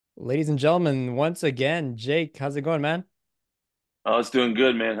Ladies and gentlemen, once again, Jake, how's it going, man? Oh, it's doing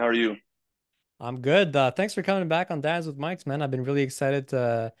good, man. How are you? I'm good. Thanks for coming back on Dads with Mikes, man. I've been really excited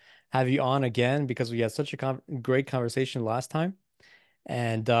to have you on again because we had such a great conversation last time.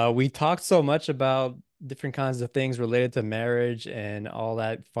 And we talked so much about different kinds of things related to marriage and all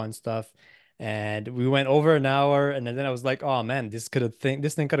that fun stuff. And we went over an hour, and then I was like, oh man, this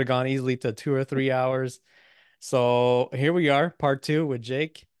thing could have gone easily to 2 or 3 hours. So here we are, part two with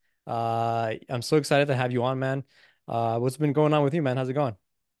Jake. I'm so excited to have you on, man. What's been going on with you, man? How's it going?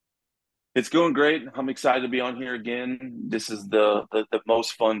 It's going great. I'm excited to be on here again. This is the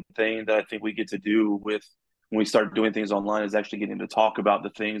most fun thing that I think we get to do with when we start doing things online is actually getting to talk about the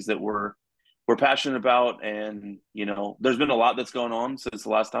things that we're passionate about. And there's been a lot that's going on since the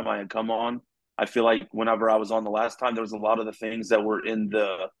last time I had come on. I feel like whenever I was on the last time, there was a lot of the things that were in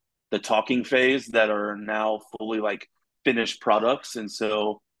the talking phase that are now fully like finished products. And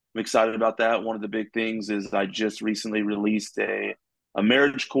so I'm excited about that. One of the big things is I just recently released a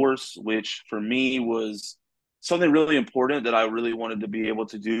marriage course, which for me was something really important that I really wanted to be able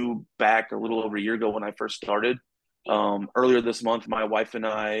to do back a little over a year ago when I first started. Earlier this month, my wife and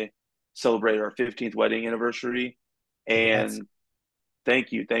I celebrated our 15th wedding anniversary. Congrats. And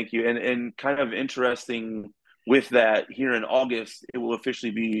thank you. And kind of interesting with that, here in August, it will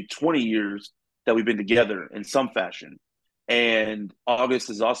officially be 20 years that we've been together in some fashion. And August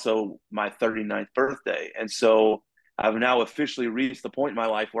is also my 39th birthday. And so I've now officially reached the point in my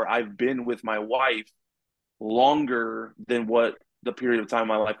life where I've been with my wife longer than what the period of time in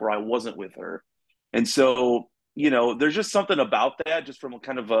my life where I wasn't with her. And so, there's just something about that, just from a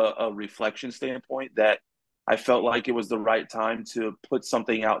kind of a reflection standpoint, that I felt like it was the right time to put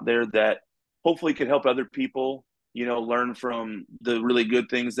something out there that hopefully could help other people, learn from the really good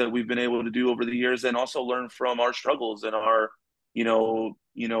things that we've been able to do over the years and also learn from our struggles and our,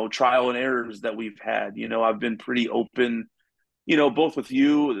 trial and errors that we've had. I've been pretty open, both with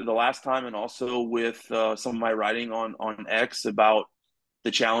you the last time and also with some of my writing on X about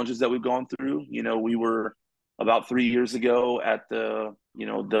the challenges that we've gone through. We were about 3 years ago at the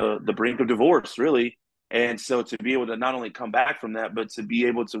brink of divorce, really, and so to be able to not only come back from that, but to be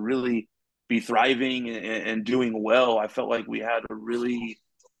able to really be thriving and doing well, I felt like we had a really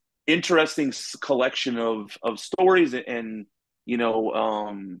interesting collection of stories and you know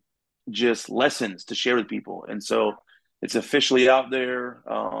um, just lessons to share with people. And so it's officially out there.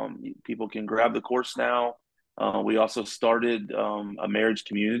 People can grab the course now. We also started a marriage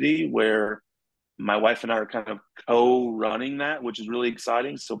community where my wife and I are kind of co-running that, which is really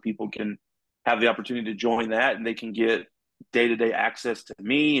exciting. So people can have the opportunity to join that, and they can get day-to-day access to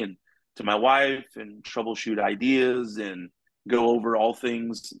me and to my wife and troubleshoot ideas and go over all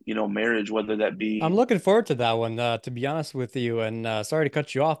things, marriage, whether that I'm be. looking forward to that one, to be honest with you. And sorry to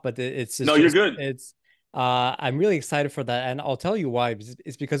cut you off, but it's No, you're just good. I'm really excited for that, and I'll tell you why.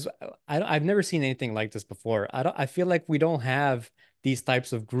 It's because I've never seen anything like this before. I feel like we don't have these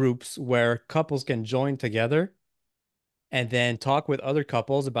types of groups where couples can join together and then talk with other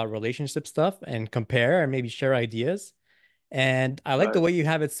couples about relationship stuff and compare and maybe share ideas. And I like the Right. way you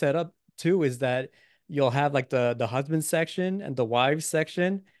have it set up too, is that you'll have like the husband section and the wives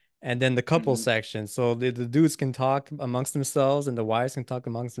section and then the couple Mm-hmm. section. So the dudes can talk amongst themselves and the wives can talk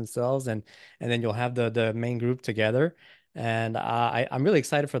amongst themselves and then you'll have the main group together. And I'm really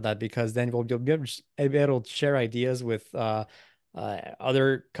excited for that because then you'll be able to share ideas with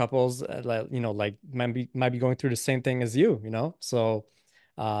other couples like like might be going through the same thing as you. So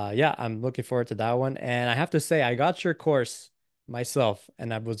yeah, I'm looking forward to that one. And I have to say, I got your course myself,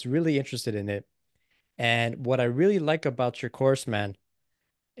 and I was really interested in it. And what I really like about your course, man,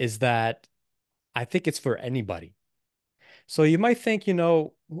 is that I think it's for anybody. So you might think,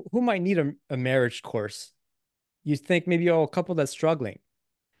 who might need a marriage course? You think maybe, oh, a couple that's struggling.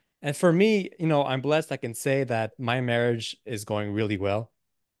 And for me, I'm blessed. I can say that my marriage is going really well.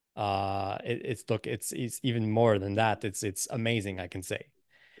 It's even more than that. It's amazing, I can say.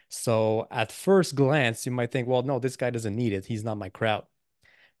 So at first glance, you might think, well, no, this guy doesn't need it. He's not my crowd.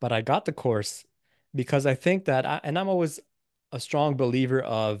 But I got the course because I think that, and I'm always a strong believer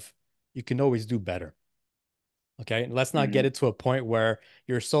of you can always do better. Okay. Let's not get Mm-hmm. it to a point where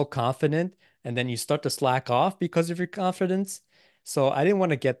you're so confident and then you start to slack off because of your confidence. So I didn't want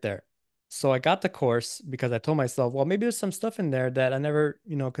to get there. So I got the course because I told myself, well, maybe there's some stuff in there that I never,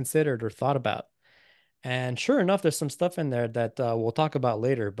 considered or thought about. And sure enough, there's some stuff in there that we'll talk about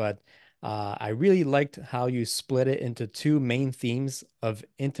later, but I really liked how you split it into two main themes of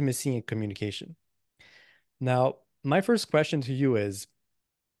intimacy and communication. Now, my first question to you is,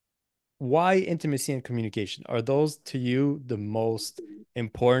 why intimacy and communication? Are those to you the most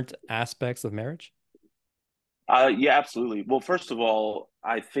important aspects of marriage? Yeah, absolutely. Well, first of all,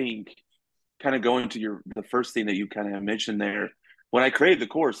 I think kind of going to the first thing that you kind of mentioned there, when I created the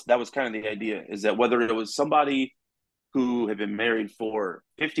course, that was kind of the idea, is that whether it was somebody who had been married for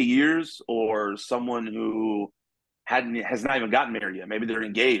 50 years or someone who hadn't has not even gotten married yet, maybe they're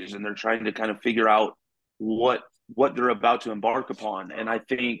engaged and they're trying to kind of figure out what what they're about to embark upon. And I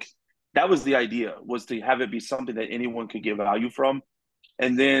think that was the idea, was to have it be something that anyone could get value from.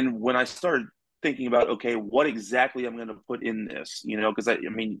 And then when I started thinking about, okay, what exactly I'm going to put in this, because I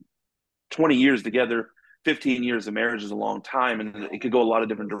mean, 20 years together, 15 years of marriage is a long time and it could go a lot of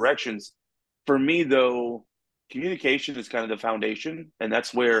different directions. For me, though, communication is kind of the foundation, and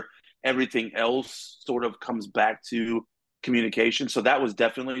that's where everything else sort of comes back to communication. So that was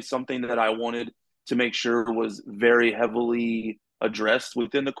definitely something that I wanted to make sure was very heavily addressed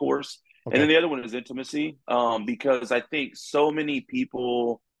within the course. And then Okay. the other one is intimacy, because I think so many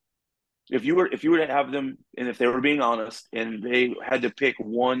people, if you were to have them, and if they were being honest, and they had to pick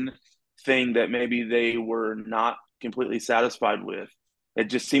one thing that maybe they were not completely satisfied with, it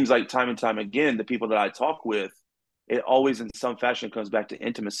just seems like time and time again, the people that I talk with, it always in some fashion comes back to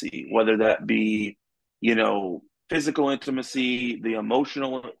intimacy, whether that be, you know, physical intimacy, the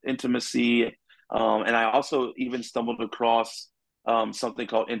emotional intimacy. And I also even stumbled across something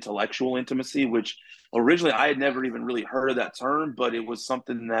called intellectual intimacy, which originally I had never even really heard of that term, but it was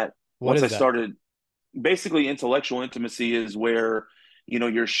something that What once I is that? started, basically intellectual intimacy is where,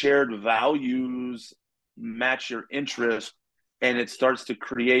 your shared values match your interest, and it starts to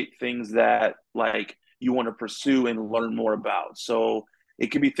create things that like you want to pursue and learn more about. So it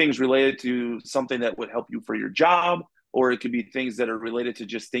could be things related to something that would help you for your job, or it could be things that are related to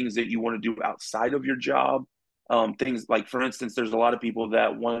just things that you want to do outside of your job. Things like, for instance, there's a lot of people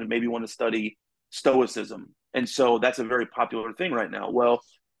that want to study stoicism, and so that's a very popular thing right now. Well,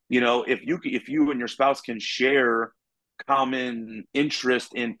 if you and your spouse can share common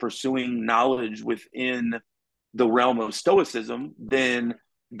interest in pursuing knowledge within the realm of stoicism, then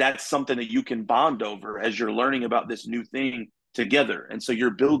that's something that you can bond over as you're learning about this new thing together, and so you're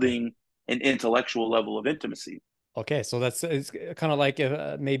Okay. building an intellectual level of intimacy. Okay, so that's it's kind of like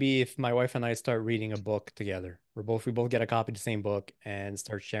if, maybe if my wife and I start reading a book together, we both get a copy of the same book and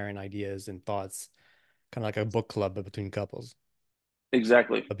start sharing ideas and thoughts, kind of like a book club but between couples.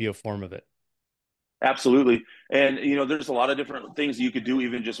 Exactly. That'd be a form of it. Absolutely. And there's a lot of different things you could do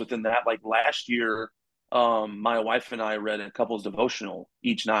even just within that. Like last year, my wife and I read a couple's devotional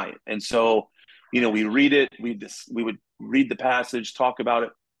each night. And so, we read it, we would read the passage, talk about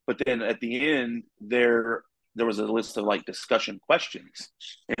it, but then at the end there was a list of like discussion questions.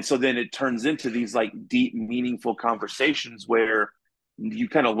 And so then it turns into these like deep, meaningful conversations where you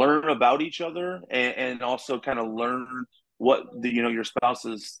kind of learn about each other, and also kind of learn what your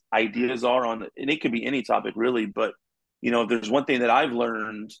spouse's ideas are on, and it could be any topic really. But if there's one thing that I've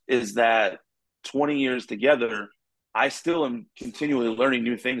learned is that 20 years together, I still am continually learning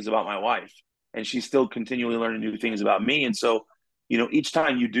new things about my wife, and she's still continually learning new things about me. And so each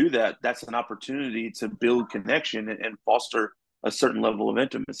time you do that, that's an opportunity to build connection and foster a certain level of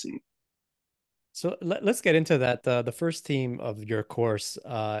intimacy. So let's get into that. The first theme of your course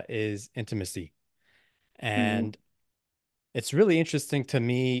is intimacy. Mm-hmm. And it's really interesting to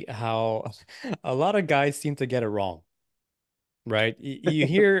me how a lot of guys seem to get it wrong, right? You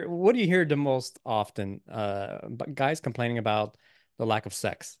hear, what do you hear the most often? Guys complaining about the lack of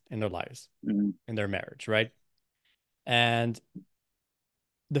sex in their lives, Mm-hmm. in their marriage, right? And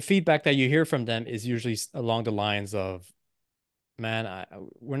the feedback that you hear from them is usually along the lines of, man,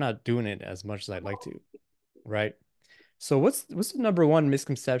 we're not doing it as much as I'd like to, right? So what's the number one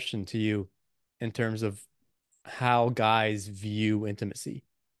misconception to you in terms of how guys view intimacy?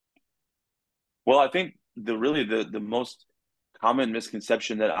 Well, I think the most common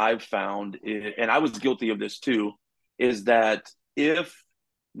misconception that I've found, and I was guilty of this too, is that if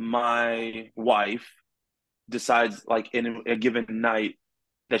my wife decides like in a given night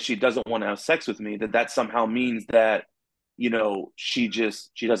that she doesn't want to have sex with me, that somehow means that she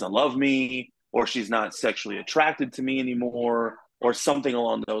doesn't love me, or she's not sexually attracted to me anymore, or something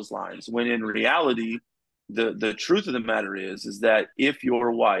along those lines. When in reality, the truth of the matter is that if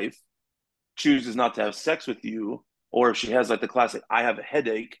your wife chooses not to have sex with you, or if she has like the classic "I have a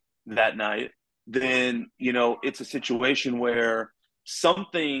headache" that night, then it's a situation where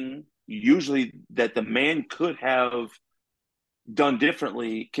something usually that the man could have done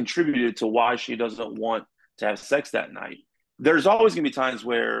differently contributed to why she doesn't want to have sex that night. There's always going to be times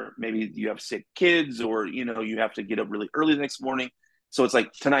where maybe you have sick kids, or you have to get up really early the next morning. So it's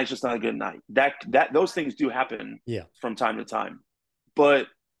like tonight's just not a good night. That those things do happen Yeah. from time to time. But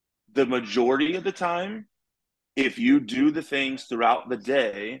the majority of the time, if you do the things throughout the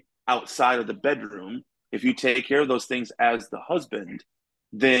day outside of the bedroom, if you take care of those things as the husband,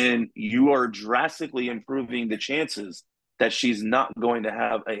 then you are drastically improving the chances that she's not going to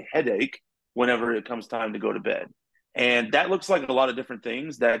have a headache whenever it comes time to go to bed. And that looks like a lot of different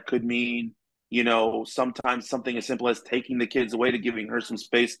things. That could mean, sometimes something as simple as taking the kids away to giving her some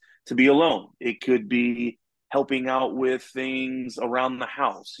space to be alone. It could be helping out with things around the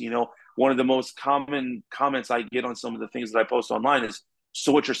house. One of the most common comments I get on some of the things that I post online is,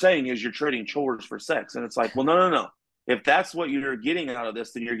 so what you're saying is you're trading chores for sex. And it's like, well, no, no, no. If that's what you're getting out of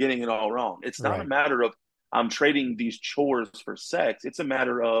this, then you're getting it all wrong. It's not a Right. matter of I'm trading these chores for sex. It's a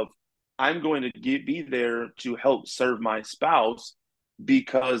matter of I'm going to be there to help serve my spouse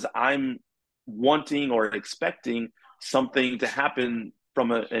because I'm wanting or expecting something to happen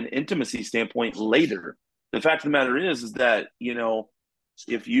from an intimacy standpoint later. The fact of the matter is that,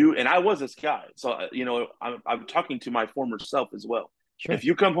 if you, and I was this guy, so, I'm talking to my former self as well. Sure. If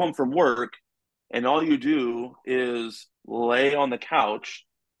you come home from work and all you do is lay on the couch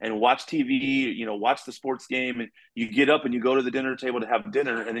and watch TV, watch the sports game, and you get up and you go to the dinner table to have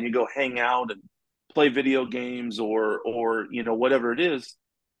dinner, and then you go hang out and play video games or whatever it is,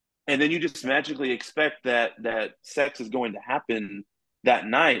 and then you just magically expect that sex is going to happen that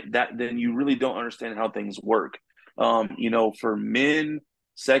night, that then you really don't understand how things work. For men,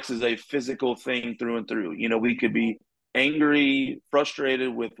 sex is a physical thing through and through. We could be angry,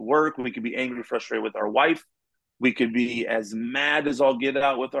 frustrated with work. We could be angry, frustrated with our wife. We could be as mad as all get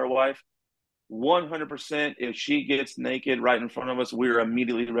out with our wife. 100%, if she gets naked right in front of us, we're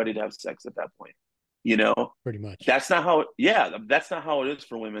immediately ready to have sex at that point. You know, Pretty much. that's not how, yeah, that's not how it is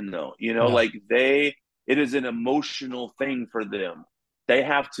for women, though. No. Like it is an emotional thing for them. They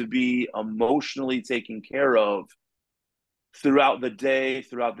have to be emotionally taken care of throughout the day,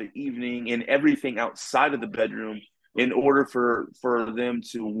 throughout the evening, and everything outside of the bedroom in order for them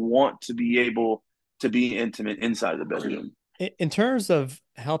to want to be able to be intimate inside the bedroom. In terms of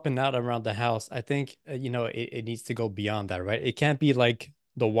helping out around the house, I think, it needs to go beyond that, right? It can't be like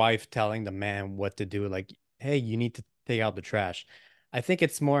the wife telling the man what to do, like, hey, you need to take out the trash. I think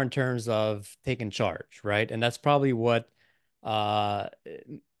it's more in terms of taking charge, right? And that's probably what uh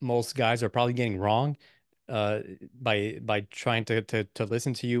most guys are probably getting wrong uh by trying to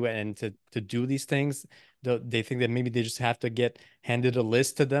listen to you and to do these things. They think that maybe they just have to get handed a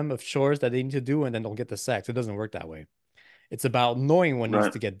list to them of chores that they need to do and then they'll get the sex. It doesn't work that way. It's about knowing what needs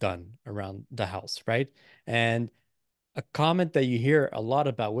Right. to get done around the house, right? And a comment that you hear a lot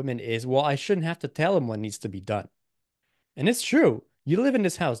about women is, well, I shouldn't have to tell him what needs to be done. And it's true. You live in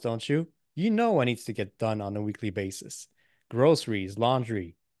this house, don't you? You know what needs to get done on a weekly basis. Groceries,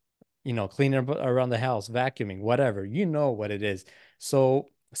 laundry, cleaning up around the house, vacuuming, whatever. You know what it is. So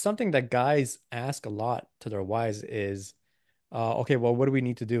something that guys ask a lot to their wives is, okay, well, what do we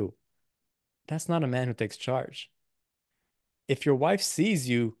need to do? That's not a man who takes charge. If your wife sees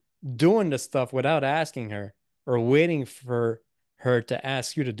you doing the stuff without asking her or waiting for her to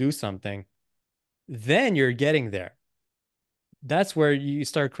ask you to do something, then you're getting there. That's where you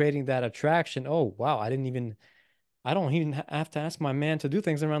start creating that attraction. Oh, wow, I don't even have to ask my man to do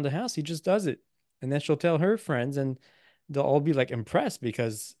things around the house. He just does it. And then she'll tell her friends and they'll all be like impressed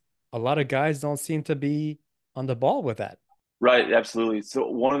because a lot of guys don't seem to be on the ball with that. Right, absolutely. So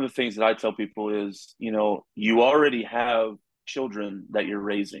one of the things that I tell people is, you already have children that you're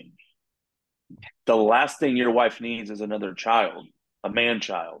raising. The last thing your wife needs is another child, a man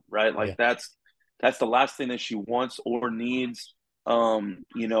child, right? Like Yeah. that's the last thing that she wants or needs.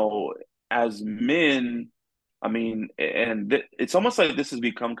 As men, I mean, and it's almost like this has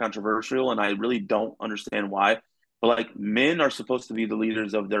become controversial, and I really don't understand why. But like, men are supposed to be the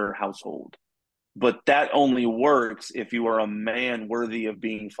leaders of their household, but that only works if you are a man worthy of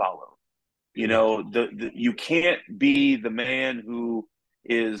being followed. Yeah. You can't be the man who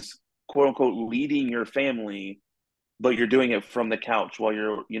is quote unquote leading your family, but you're doing it from the couch while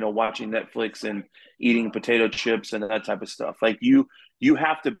you're watching Netflix and eating potato chips and that type of stuff. Like you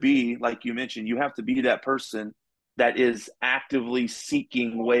have to be, like you mentioned, you have to be that person that is actively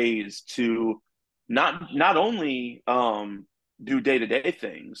seeking ways to not only do day-to-day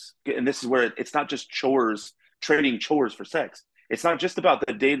things, and this is where it's not just chores, trading chores for sex. It's not just about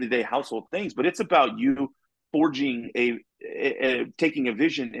the day-to-day household things, but it's about you forging taking a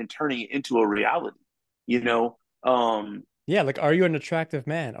vision and turning it into a reality. You know, um, Yeah, like, are you an attractive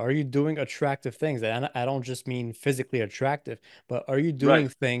man? Are you doing attractive things? And I don't just mean physically attractive, but are you right. doing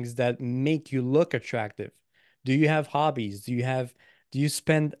things that make you look attractive? Do you have hobbies? Do you have Do you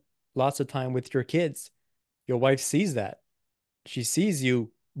spend lots of time with your kids? Your wife sees that. She sees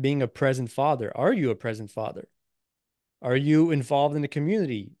you being a present father. Are you a present father? Are you involved in the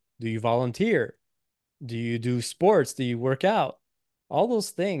community? Do you volunteer? Do you do sports? Do you work out? All those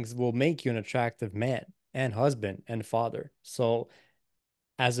things will make you an attractive man and husband and father. So,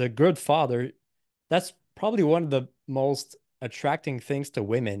 as a good father, that's probably one of the most attracting things to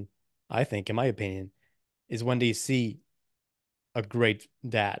women, I think, in my opinion, is when they see a great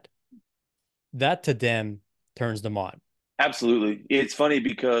dad. That to them turns them on. Absolutely. It's funny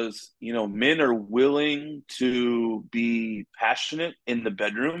because, men are willing to be passionate in the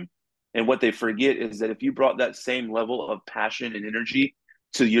bedroom. And what they forget is that if you brought that same level of passion and energy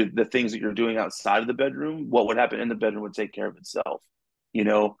to the things that you're doing outside of the bedroom, what would happen in the bedroom would take care of itself.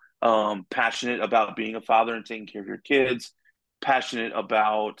 Passionate about being a father and taking care of your kids, passionate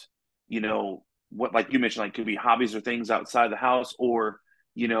about, what, like you mentioned, like could be hobbies or things outside the house, or,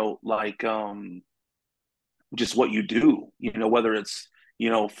 like, just what you do, whether it's,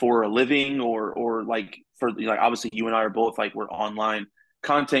 for a living, or like for like, obviously you and I are both like, we're online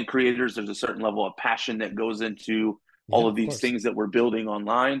content creators. There's a certain level of passion that goes into Yeah, all of of these course. things that we're building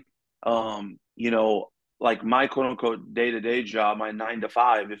online. Um, you know, like my quote unquote day to day job, my 9 to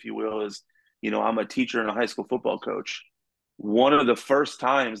 5, if you will, is, I'm a teacher and a high school football coach. One of the first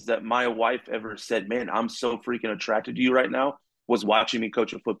times that my wife ever said, "Man, I'm so freaking attracted to you right now," was watching me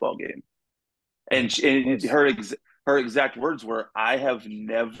coach a football game. Yeah, And, of and course. her exact words were, "I have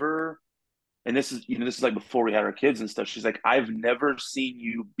never," and this is like before we had our kids and stuff. She's like, "I've never seen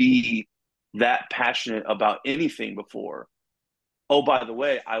you be that passionate about anything before. Oh, by the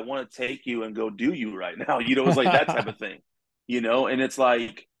way, I want to take you and go do you right now." It was like that type of thing. And it's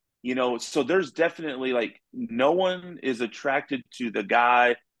like, so there's definitely like, no one is attracted to the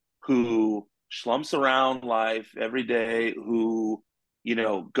guy who slumps around life every day, who,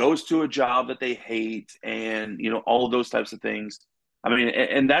 goes to a job that they hate, and, all of those types of things. I mean,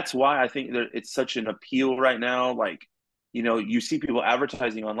 and that's why I think that it's such an appeal right now. Like, you see people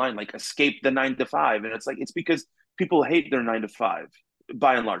advertising online, like escape the 9 to 5. And it's like, it's because people hate their 9 to 5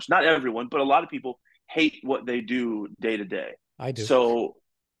 by and large. Not everyone, but a lot of people hate what they do day to day. I do. So,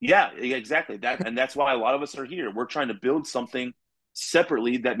 yeah, exactly. And that's why a lot of us are here. We're trying to build something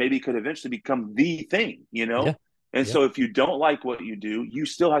separately that maybe could eventually become the thing. Yeah. And Yeah. so if you don't like what you do, you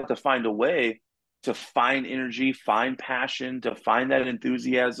still have to find a way to find energy, find passion, to find that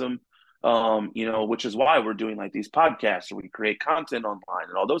enthusiasm. Which is why we're doing like these podcasts, or we create content online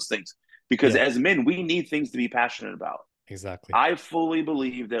and all those things. Because Yeah. as men, we need things to be passionate about. Exactly. I fully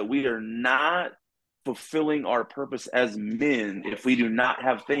believe that we are not fulfilling our purpose as men if we do not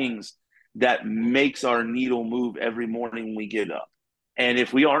have things that makes our needle move every morning when we get up. And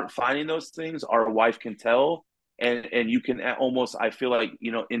if we aren't finding those things, our wife can tell, and you can almost, I feel like,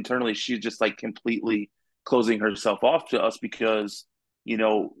 internally she's just like completely closing herself off to us, because, you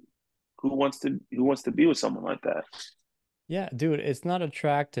know, who wants to be with someone like that? Yeah, dude, it's not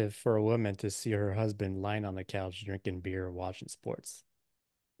attractive for a woman to see her husband lying on the couch drinking beer, watching sports.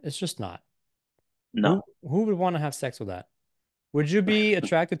 It's just not. Who No. who would want to have sex with that? Would you be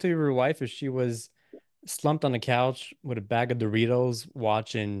attracted to your wife if she was slumped on the couch with a bag of Doritos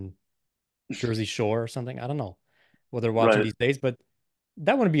watching Jersey Shore or something? I don't know what they're watching Right. these days, but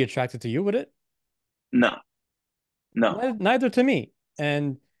that wouldn't be attracted to you, would it? No. No. Neither to me.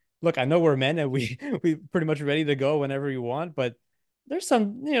 And look, I know we're men and we we pretty much ready to go whenever you want, but there's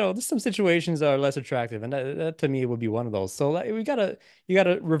some situations that are less attractive, and that to me would be one of those. So like, you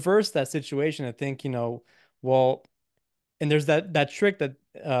gotta reverse that situation and think, well, and there's that trick that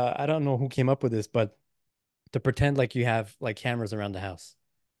I don't know who came up with this, but to pretend like you have like cameras around the house.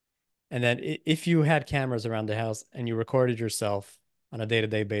 And then if you had cameras around the house and you recorded yourself on a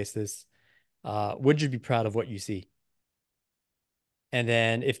day-to-day basis, would you be proud of what you see? And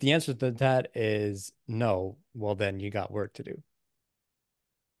then if the answer to that is no, well, then you got work to do,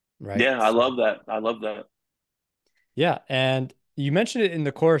 right? Yeah, I So, love that. I love that. yeah. And you mentioned it in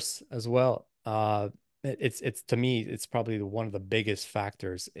the course as well. It's to me, it's probably one of the biggest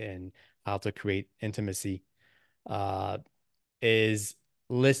factors in how to create intimacy, uh, is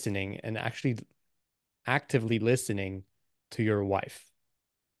listening and actually actively listening to your wife,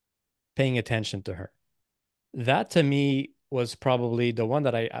 paying attention to her. That to me was probably the one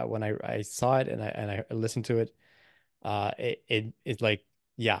that when I saw it and I listened to it. It's like,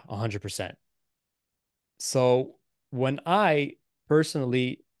 yeah, 100%. So when I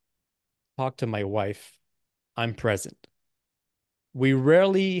personally talk to my wife, I'm present. We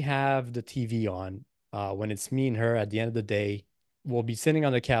rarely have the TV on. When it's me and her at the end of the day, we'll be sitting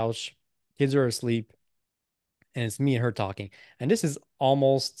on the couch, kids are asleep, and it's me and her talking. And this is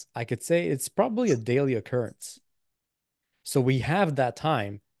almost, I could say it's probably a daily occurrence. So we have that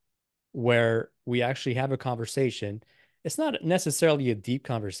time where we actually have a conversation. It's not necessarily a deep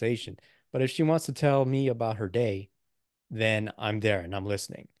conversation, but if she wants to tell me about her day, then I'm there and I'm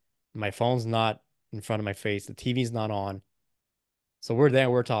listening. My phone's not in front of my face, the TV's not on. So we're there,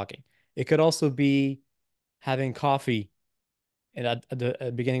 we're talking. It could also be having coffee at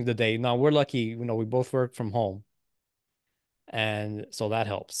the beginning of the day. Now we're lucky, we both work from home, and so that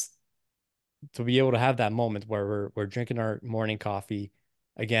helps to be able to have that moment where we're drinking our morning coffee.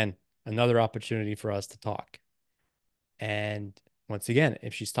 Again, another opportunity for us to talk. And once again,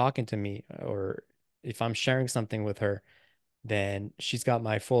 if she's talking to me or if I'm sharing something with her, then she's got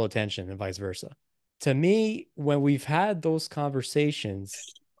my full attention and vice versa. To me, when we've had those conversations,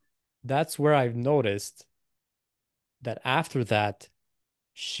 that's where I've noticed that after that,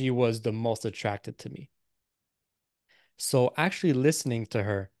 she was the most attracted to me. So actually listening to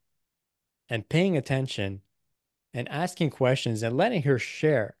her and paying attention and asking questions and letting her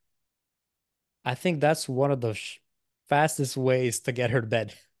share, I think that's one of the fastest ways to get her to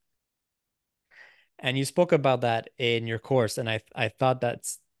bed. And you spoke about that in your course, and I thought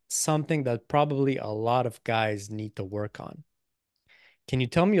that's something that probably a lot of guys need to work on. Can you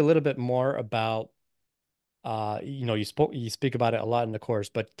tell me a little bit more about you speak about it a lot in the course,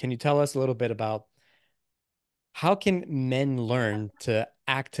 but can you tell us a little bit about how can men learn to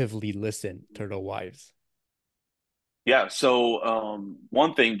actively listen to their wives? Yeah. So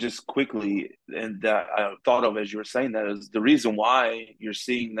one thing, just quickly, and that I thought of as you were saying that is the reason why you're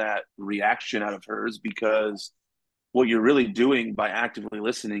seeing that reaction out of her is because what you're really doing by actively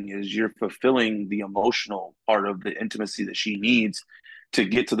listening is you're fulfilling the emotional part of the intimacy that she needs to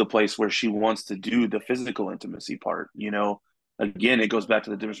get to the place where she wants to do the physical intimacy part. Again, it goes back to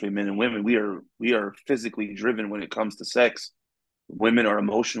the difference between men and women. We are physically driven when it comes to sex. Women are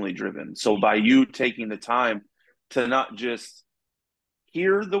emotionally driven. So by you taking the time to not just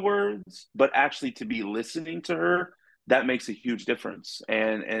hear the words, but actually to be listening to her, that makes a huge difference.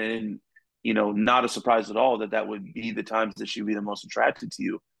 Not a surprise at all that that would be the times that she'd be the most attracted to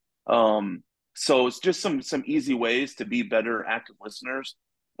you. So it's just some easy ways to be better active listeners.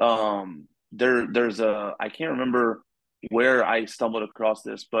 There's a I can't remember where I stumbled across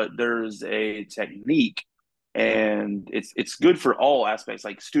this, but there's a technique, and it's good for all aspects,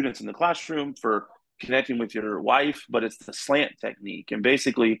 like students in the classroom, for connecting with your wife, but it's the slant technique. And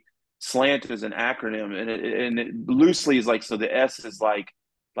basically, slant is an acronym, and it loosely is like, so the S is like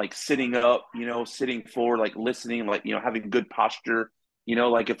sitting up, sitting forward, like listening, like having good posture.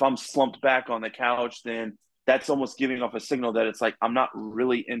 Like if I'm slumped back on the couch, then that's almost giving off a signal that it's like I'm not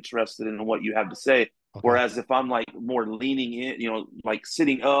really interested in what you have to say. Okay. Whereas if I'm like more leaning in, like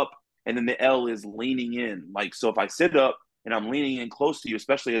sitting up, and then the L is leaning in. Like, so if I sit up and I'm leaning in close to you,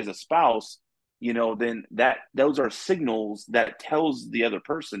 especially as a spouse, then those are signals that tells the other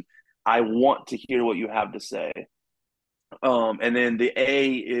person, I want to hear what you have to say. And then the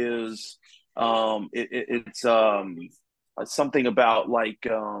A is it's something about like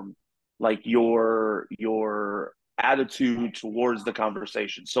your attitude towards the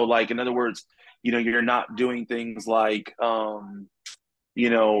conversation. So like in other words, you're not doing things like rolling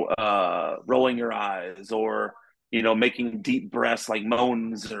your eyes, or making deep breaths like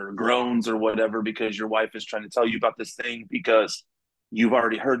moans or groans or whatever, because your wife is trying to tell you about this thing because you've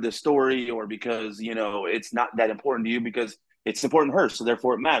already heard this story, or because it's not that important to you because it's important to her, so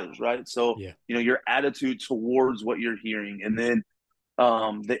therefore it matters, right? So Yeah. your attitude towards what you're hearing. And then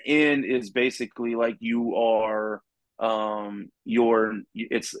the end is basically like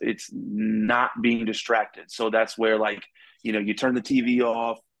it's not being distracted. So that's where, like, you turn the TV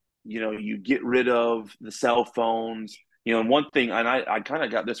off, you get rid of the cell phones. And one thing, and I kind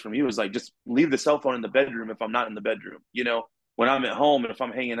of got this from you, is like, just leave the cell phone in the bedroom if I'm not in the bedroom. When I'm at home and if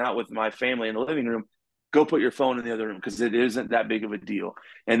I'm hanging out with my family in the living room, go put your phone in the other room, because it isn't that big of a deal.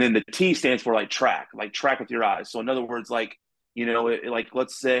 And then the T stands for like track with your eyes. So in other words, like, like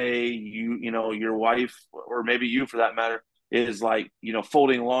let's say your wife, or maybe you for that matter, is like,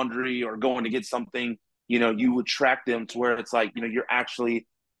 folding laundry or going to get something, you would track them to where it's like, you're actually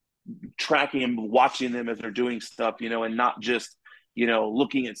tracking and watching them as they're doing stuff, and not just,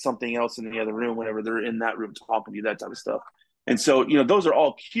 looking at something else in the other room whenever they're in that room talking to you, that type of stuff. And so, those are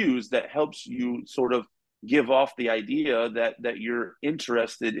all cues that helps you sort of give off the idea that you're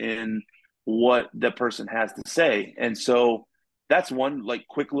interested in what the person has to say. And so that's one like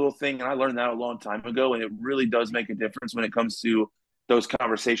quick little thing. And I learned that a long time ago. And it really does make a difference when it comes to those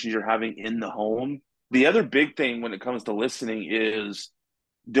conversations you're having in the home. The other big thing when it comes to listening is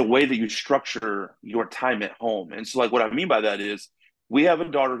the way that you structure your time at home. And so, like, what I mean by that is we have a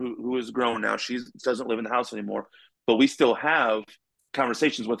daughter who is grown now. She doesn't live in the house anymore, but we still have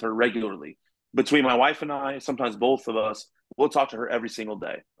conversations with her regularly. Between my wife and I, sometimes both of us, we'll talk to her every single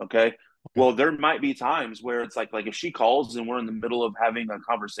day. Okay. Okay. Well, there might be times where it's like if she calls and we're in the middle of having a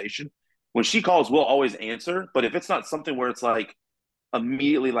conversation, when she calls, we'll always answer. But if it's not something where it's like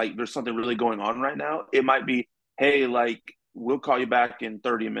immediately like there's something really going on right now, it might be, hey, like we'll call you back in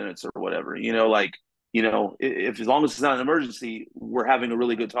 30 minutes or whatever. Like, if as long as it's not an emergency, we're having a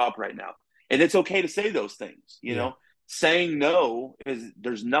really good talk right now. And it's okay to say those things, Yeah. Saying no is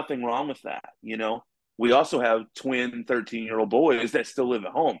there's nothing wrong with that. We also have twin 13-year-old boys that still live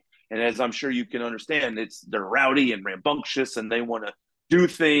at home. And as I'm sure you can understand, they're rowdy and rambunctious and they want to do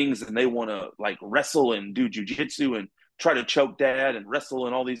things and they want to like wrestle and do jujitsu and try to choke dad and wrestle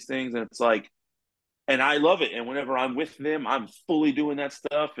and all these things. And it's like, and I love it. And whenever I'm with them, I'm fully doing that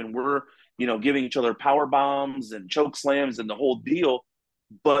stuff. And we're, giving each other power bombs and choke slams and the whole deal.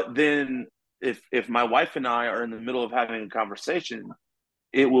 But then if my wife and I are in the middle of having a conversation,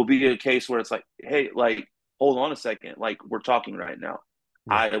 it will be a case where it's like, hey, like, hold on a second. Like, we're talking right now.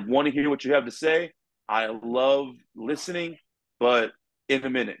 Yeah. I want to hear what you have to say. I love listening, but in a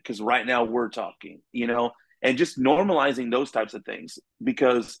minute, because right now we're talking, and just normalizing those types of things.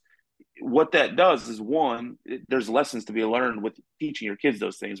 Because what that does is one, there's lessons to be learned with teaching your kids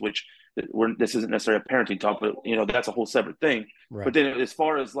those things, which this isn't necessarily a parenting talk, but that's a whole separate thing. But Right. then as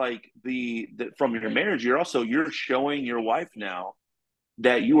far as like the from your marriage, you're showing your wife now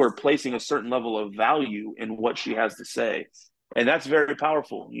that you are placing a certain level of value in what she has to say. And that's very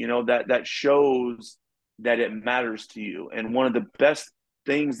powerful. That shows that it matters to you. And one of the best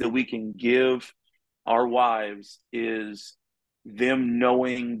things that we can give our wives is them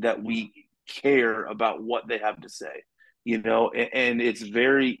knowing that we care about what they have to say. And it's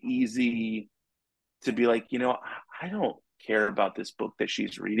very easy to be like, I don't care about this book that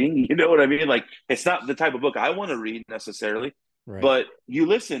she's reading. You know what I mean? Like, it's not the type of book I want to read necessarily, Right. but you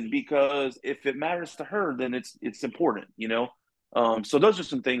listen because if it matters to her, then it's important. So those are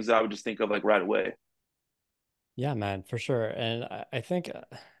some things that I would just think of like right away. Yeah, man, for sure. And I think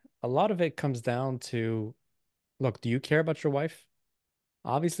a lot of it comes down to, look, do you care about your wife?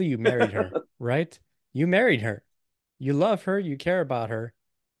 Obviously, you married her, right? You married her. You love her, you care about her.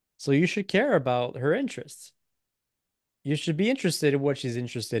 So you should care about her interests. You should be interested in what she's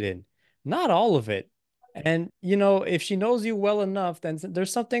interested in, not all of it. And if she knows you well enough, then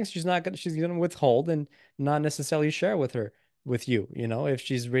there's some things she's gonna withhold and not necessarily share with her with you. If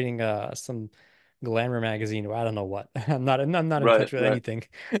she's reading some glamour magazine or I don't know what. I'm not in Right, touch with right. anything.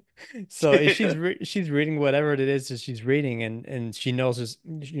 So if she's reading whatever it is that she's reading and she knows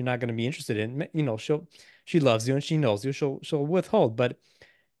you're not gonna be interested in, she loves you and she knows you, she'll withhold. But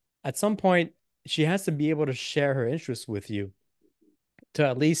at some point, she has to be able to share her interests with you to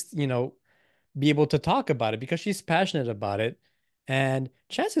at least, be able to talk about it because she's passionate about it. And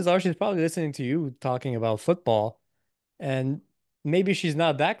chances are she's probably listening to you talking about football. And maybe she's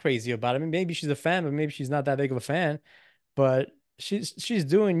not that crazy about it. I mean, maybe she's a fan, but maybe she's not that big of a fan. But she's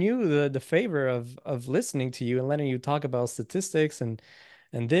doing you the favor of listening to you and letting you talk about statistics and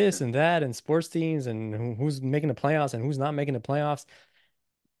this and that and sports teams and who's making the playoffs and who's not making the playoffs.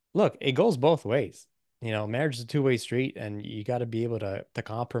 Look, it goes both ways. Marriage is a two-way street, and you got to be able to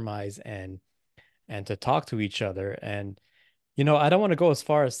compromise and to talk to each other. And I don't want to go as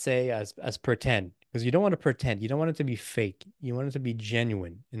far as say as pretend because you don't want to pretend. You don't want it to be fake. You want it to be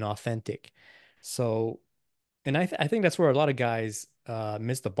genuine and authentic. So, and I think that's where a lot of guys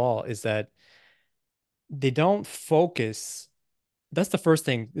miss the ball is that they don't focus. That's the first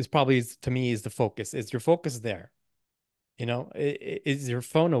thing is probably to me is the focus. Is your focus there? Is your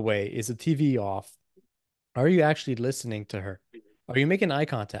phone away? Is the TV off? Are you actually listening to her? Are you making eye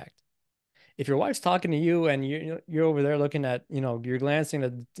contact? If your wife's talking to you and you're over there looking at, you're glancing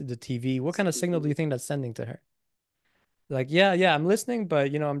at the TV, what kind of signal do you think that's sending to her? Like, yeah, yeah, I'm listening,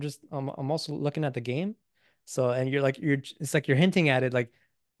 but I'm also looking at the game. So, and it's like you're hinting at it like,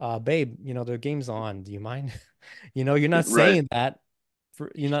 babe, the game's on. Do you mind? You're not Right. saying that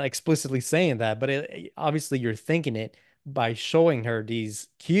you're not explicitly saying that, but obviously you're thinking it by showing her these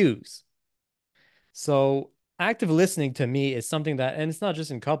cues. So active listening to me is something that, and it's not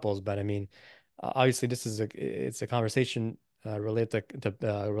just in couples, but I mean, obviously it's a conversation related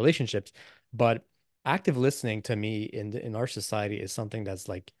to relationships, but active listening to me in our society is something that's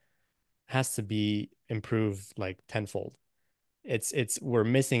like has to be improved like tenfold. We're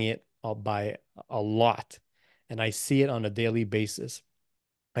missing it by a lot, and I see it on a daily basis.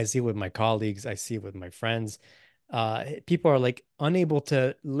 I see it with my colleagues, I see it with my friends. People are like unable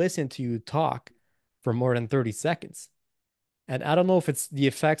to listen to you talk for more than 30 seconds. And I don't know if it's the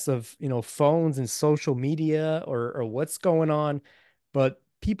effects of, phones and social media or what's going on, but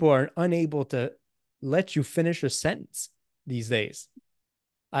people are unable to let you finish a sentence these days.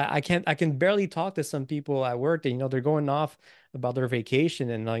 I can barely talk to some people at work that, they're going off about their vacation,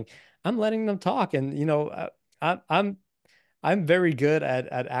 and like I'm letting them talk. And I'm very good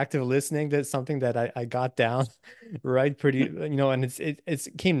at active listening. That's something that I got down right pretty, and it's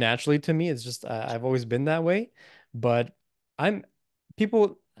came naturally to me. It's just I've always been that way. But I'm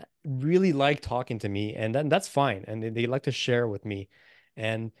people really like talking to me, and that's fine. And they like to share with me.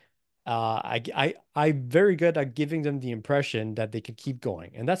 And I'm very good at giving them the impression that they can keep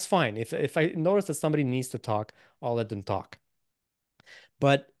going, and that's fine. If I notice that somebody needs to talk, I'll let them talk.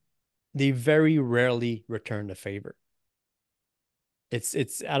 But they very rarely return the favor. It's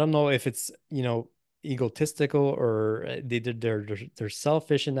I don't know if it's, egotistical, or they're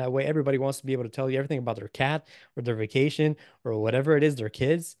selfish in that way. Everybody wants to be able to tell you everything about their cat or their vacation or whatever it is, their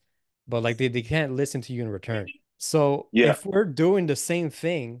kids, but like they can't listen to you in return. So Yeah, if we're doing the same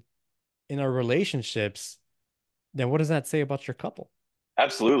thing in our relationships, then what does that say about your couple?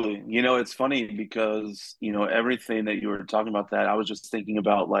 absolutely. It's funny because, everything that you were talking about that, I was just thinking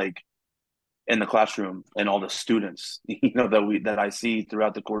about like in the classroom and all the students, that I see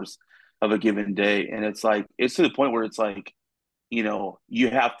throughout the course of a given day. And it's like, it's to the point where it's like, you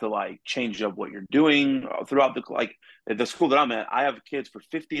have to like change up what you're doing throughout like at the school that I'm at, I have kids for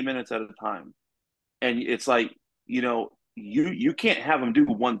 50 minutes at a time. And it's like, you can't have them do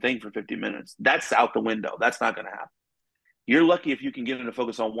one thing for 50 minutes. That's out the window. That's not going to happen. You're lucky if you can get them to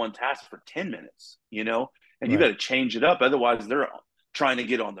focus on one task for 10 minutes, and you got Right. to change it up. Otherwise, they're trying to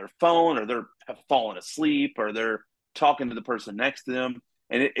get on their phone, or they're falling asleep, or they're talking to the person next to them.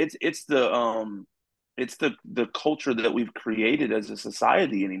 And it's the culture that we've created as a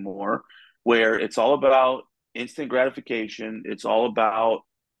society anymore, where it's all about instant gratification. It's all about,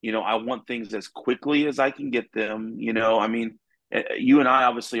 I want things as quickly as I can get them. I mean, you and I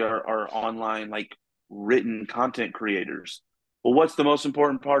obviously are online, like written content creators. Well, what's the most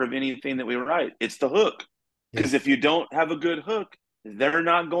important part of anything that we write? It's the hook. Because if Yes, you don't have a good hook, they're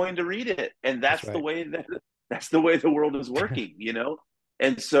not going to read it. And that's right. that's the way the world is working.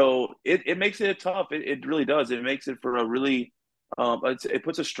 And so it makes it tough. It really does. It makes it for a really it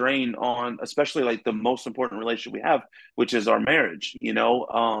puts a strain on, especially like the most important relationship we have, which is our marriage. If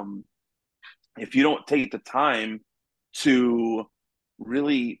you don't take the time to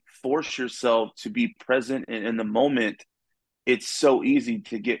really force yourself to be present in the moment, it's so easy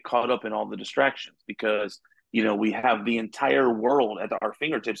to get caught up in all the distractions because we have the entire world at our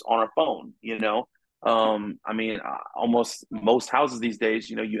fingertips on our phone. I mean, almost most houses these days,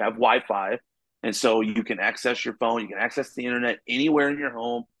 you have Wi-Fi, and so you can access your phone, you can access the internet anywhere in your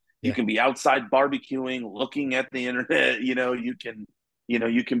home. You Yeah. can be outside barbecuing, looking at the internet. You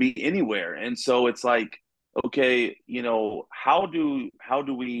can be anywhere, and so it's like, okay, how do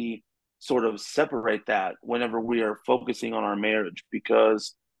we sort of separate that whenever we are focusing on our marriage?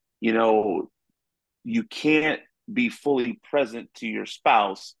 Because you know you can't be fully present to your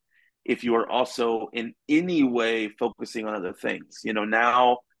spouse if you are also in any way focusing on other things.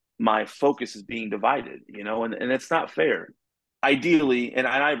 Now my focus is being divided, and it's not fair. Ideally, and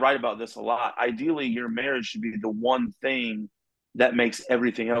I write about this a lot, ideally your marriage should be the one thing that makes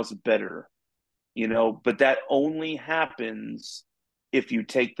everything else better, but that only happens if you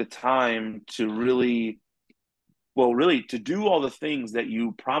take the time to really, well, really to do all the things that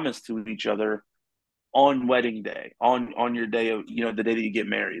you promise to each other on wedding day, on your day of, the day that you get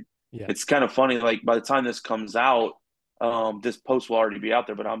married. Yeah. It's kind of funny, like by the time this comes out, this post will already be out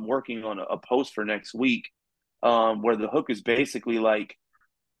there, but I'm working on a post for next week, where the hook is basically like,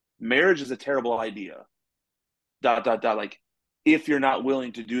 marriage is a terrible idea, dot dot dot, like if you're not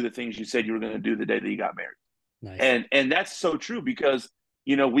willing to do the things you said you were going to do the day that you got married. Nice. And that's so true because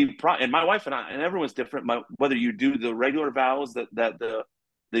and my wife and I, and everyone's different. Whether you do the regular vows that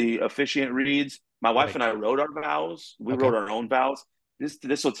the officiant reads, my wife Right. and I wrote our vows. We Okay. wrote our own vows.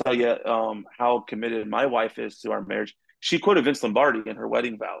 This will tell you how committed my wife is to our marriage. She quoted Vince Lombardi in her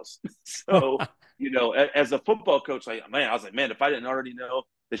wedding vows. So as a football coach, I was like, man, if I didn't already know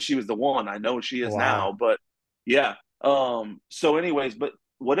that she was the one, I know she is now. Wow. But yeah. So anyways, but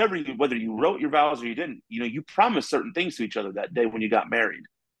whether you wrote your vows or you didn't, you promised certain things to each other that day when you got married.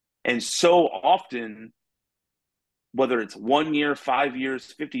 And so often, whether it's 1 year, 5 years,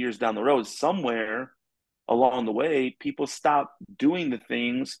 50 years down the road, somewhere along the way, people stop doing the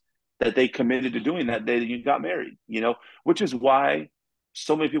things that they committed to doing that day that you got married, which is why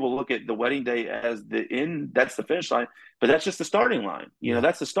so many people look at the wedding day as the end, that's the finish line, but that's just the starting line. Yeah.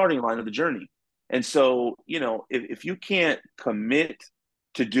 That's the starting line of the journey. And so, if you can't commit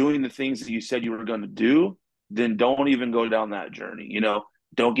to doing the things that you said you were going to do, then don't even go down that journey.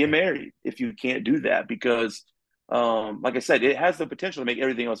 Don't get Yeah. married if you can't do that because, like I said, it has the potential to make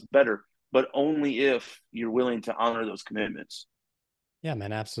everything else better, but only if you're willing to honor those commitments. Yeah,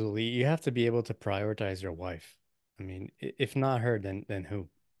 man, absolutely. You have to be able to prioritize your wife. I mean, if not her, then who?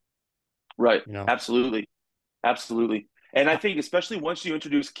 Right. You know? Absolutely. Absolutely. And I I, think especially once you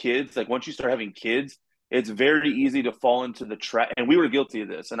introduce kids, like once you start having kids, it's very easy to fall into the trap. And we were guilty of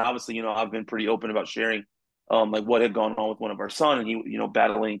this. And obviously, I've been pretty open about sharing like what had gone on with one of our son and he,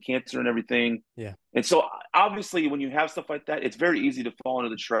 battling cancer and everything. yeah. And so obviously when you have stuff like that, it's very easy to fall into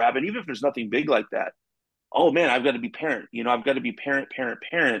the trap. And even if there's nothing big like that, oh man, I've got to be parent, I've got to be parent, parent,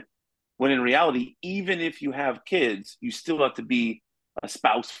 parent. When in reality, even if you have kids, you still have to be a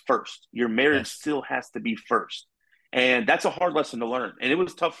spouse first. Your marriage Yes. still has to be first. And that's a hard lesson to learn. And it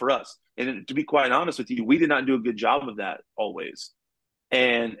was tough for us. And to be quite honest with you, we did not do a good job of that always.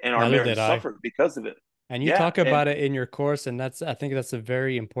 And our Neither did marriage I. suffered because of it. And you Yeah. talk And about it in your course, and I think that's a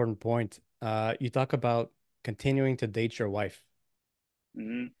very important point. You talk about continuing to date your wife.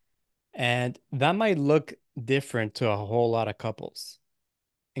 mhm, And that might look different to a whole lot of couples,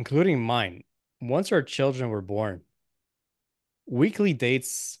 including mine. Once our children were born, weekly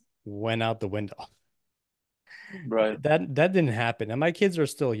dates went out the window. right. That didn't happen. And my kids are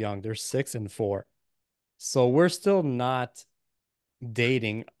still young. They're 6 and 4. So we're still not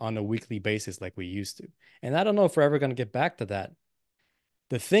dating on a weekly basis like we used to. And I don't know if we're ever going to get back to that.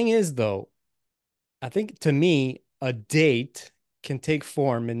 The thing is, though, I think to me, a date can take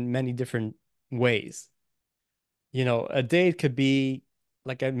form in many different ways. A date could be,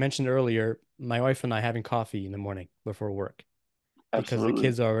 like I mentioned earlier, my wife and I having coffee in the morning before work because the Absolutely.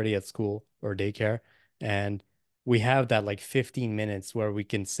 kids are already at school or daycare. And we have that like 15 minutes where we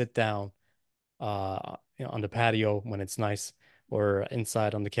can sit down on the patio when it's nice or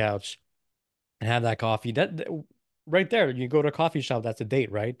inside on the couch and have that coffee. Right there, you go to a coffee shop, that's a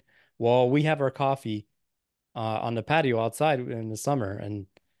date, right? Well, we have our coffee on the patio outside in the summer and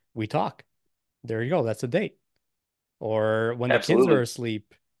we talk. There you go, that's a date. Or when the kids are Absolutely.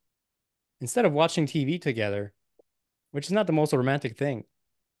 asleep, instead of watching TV together, which is not the most romantic thing,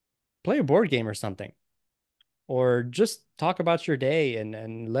 play a board game or something. Or just talk about your day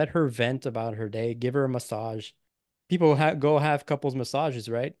and let her vent about her day, give her a massage. People go have couples massages,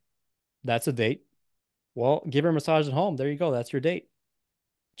 right? That's a date. Well, give her a massage at home. There you go. That's your date.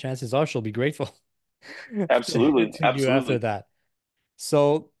 Chances are she'll be grateful Absolutely. to you after Absolutely. that.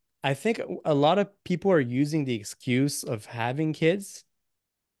 So I think a lot of people are using the excuse of having kids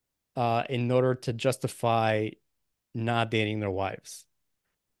in order to justify not dating their wives,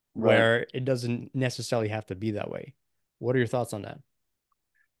 Right. where it doesn't necessarily have to be that way. What are your thoughts on that?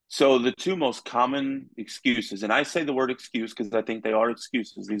 So the two most common excuses, and I say the word excuse because I think they are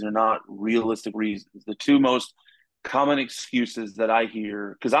excuses. These are not realistic reasons. The two most common excuses that I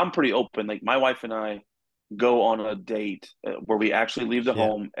hear, because I'm pretty open, like my wife and I go on a date where we actually leave the Yeah,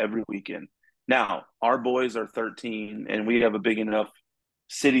 home every weekend. Now, our boys are 13 and we have a big enough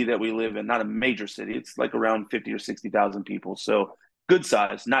city that we live in, not a major city. It's like around 50 or 60,000 people. So good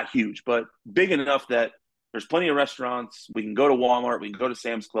size, not huge, but big enough that there's plenty of restaurants. We can go to Walmart, we can go to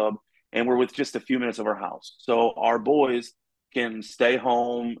Sam's Club, and we're with just a few minutes of our house. So our boys can stay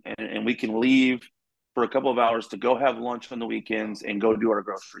home and we can leave for a couple of hours to go have lunch on the weekends and go do our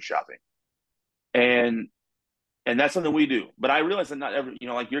grocery shopping. And that's something we do. But I realize that not every,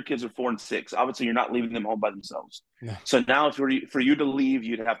 like your kids are 4 and 6. Obviously, you're not leaving them home by themselves. no, So now, if for you to leave,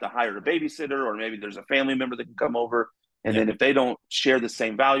 you'd have to hire a babysitter, or maybe there's a family member that can come over. And yeah, then if they don't share the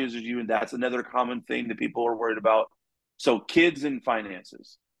same values as you, and that's another common thing that people are worried about. So kids and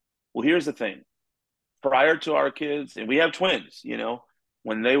finances. Well, here's the thing. Prior to our kids, and we have twins,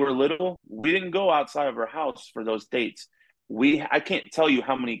 when they were little, we didn't go outside of our house for those dates. I can't tell you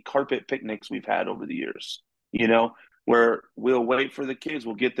how many carpet picnics we've had over the years, you know, where we'll wait for the kids,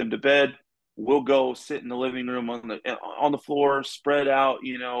 we'll get them to bed, we'll go sit in the living room on the floor, spread out,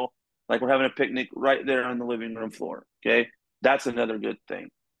 like we're having a picnic right there on the living room floor. Okay. That's another good thing.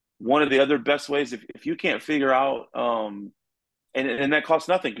 One of the other best ways, if you can't figure out and that costs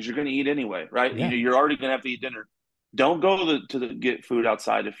nothing because you're going to eat anyway, right? yeah, You're already going to have to eat dinner. Don't go to get food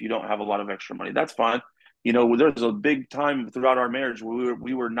outside if you don't have a lot of extra money. That's fine. There's a big time throughout our marriage where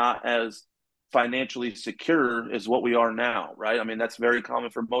we were not as financially secure as what we are now, right? I mean, that's very common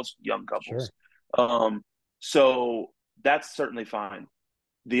for most young couples. sure. Um, so that's certainly fine.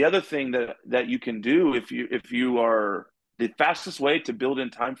 The other thing that you can do if you are the fastest way to build in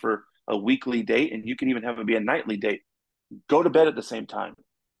time for a weekly date, and you can even have it be a nightly date, go to bed at the same time.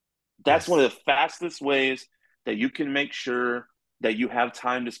 That's one Yes, of the fastest ways that you can make sure that you have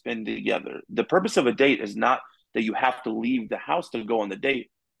time to spend together. The purpose of a date is not that you have to leave the house to go on the date.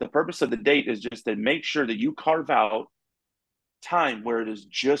 The purpose of the date is just to make sure that you carve out time where it is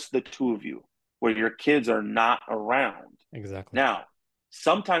just the two of you, where your kids are not around. exactly. Now,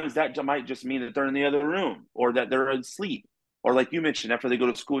 sometimes that might just mean that they're in the other room or that they're asleep. Or, like you mentioned, after they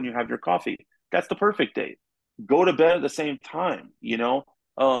go to school and you have your coffee, that's the perfect date. Go to bed at the same time, you know?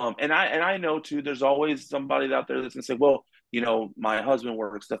 And I know too, there's always somebody out there that's gonna say, well, my husband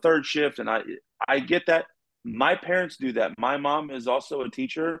works the third shift, and I get that. My parents do that. My mom is also a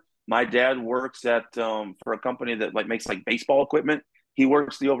teacher. My dad works at for a company that like makes like baseball equipment. He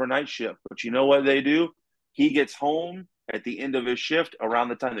works the overnight shift. But you know what they do? He gets home at the end of his shift around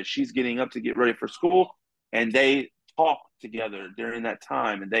the time that she's getting up to get ready for school, and they talk together during that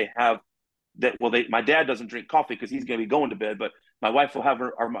time. And they have that. Well, my dad doesn't drink coffee because he's going to be going to bed, but my wife will have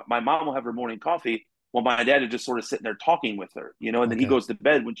her, or my mom will have her morning coffee. Well, my dad is just sort of sitting there talking with her, and then he Okay. goes to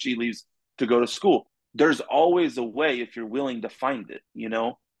bed when she leaves to go to school. There's always a way if you're willing to find it.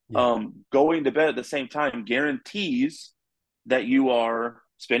 Yeah. Going to bed at the same time guarantees that you are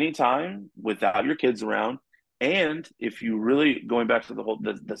spending time without your kids around. And if you really going back to the whole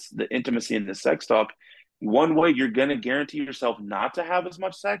the intimacy and the sex talk, one way you're going to guarantee yourself not to have as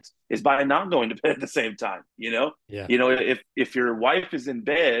much sex is by not going to bed at the same time. Yeah. If your wife is in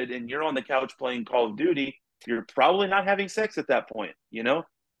bed and you're on the couch playing Call of Duty, you're probably not having sex at that point.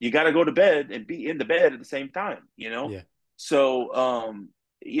 You got to go to bed and be in the bed at the same time. Yeah. So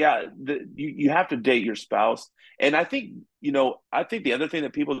yeah, you have to date your spouse. And I think the other thing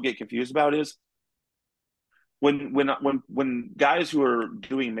that people get confused about is when guys who are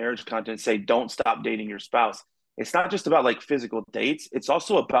doing marriage content say don't stop dating your spouse, it's not just about like physical dates, it's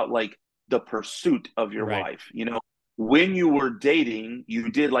also about like the pursuit of your Right. wife. When you were dating,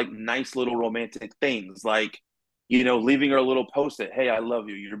 you did like nice little romantic things, like leaving her a little post-it, hey, I love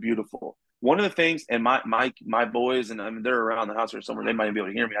you, you're beautiful. One of the things, and my boys, and I mean they're around the house or somewhere, they might be able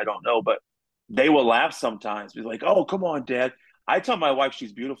to hear me, I don't know, but they will laugh sometimes, be like, oh, come on, dad. I tell my wife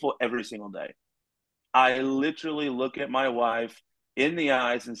she's beautiful every single day. I literally look at my wife in the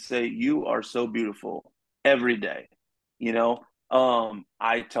eyes and say, "You are so beautiful," every day.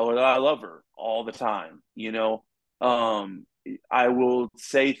 I tell her that I love her all the time. Um, I will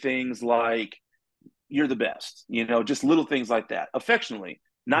say things like, "You're the best," just little things like that, affectionately,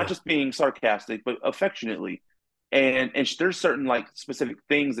 not Yeah. just being sarcastic, but affectionately. And there's certain like specific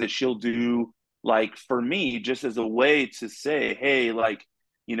things that she'll do, like for me, just as a way to say, "Hey, like,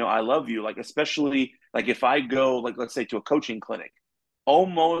 I love you." Like especially like if I go, like let's say, to a coaching clinic,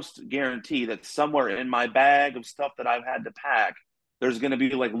 almost guarantee that somewhere in my bag of stuff that I've had to pack, there's going to be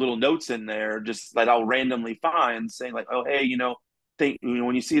like little notes in there just that I'll randomly find saying like, "Oh, hey, think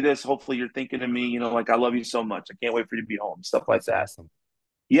when you see this, hopefully you're thinking of me, like I love you so much. I can't wait for you to be home," stuff like That's that. awesome.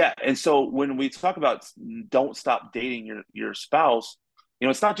 Yeah, and so when we talk about don't stop dating your spouse,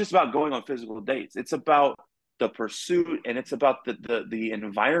 it's not just about going on physical dates. It's about the pursuit, and it's about the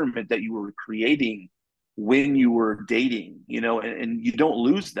environment that you were creating when you were dating, and you don't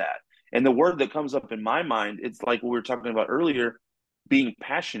lose that. And the word that comes up in my mind, it's like what we were talking about earlier, being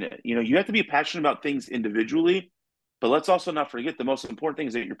passionate. You have to be passionate about things individually, but let's also not forget the most important thing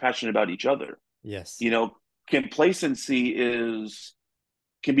is that you're passionate about each other. Yes. You know, complacency is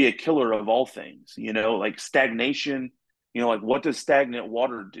can be a killer of all things, like stagnation, like what does stagnant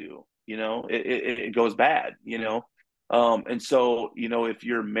water do? It goes bad, and so, if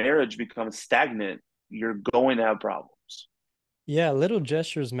your marriage becomes stagnant, you're going to have problems. Yeah, little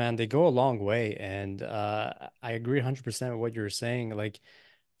gestures, man, they go a long way. And I agree 100% with what you're saying. Like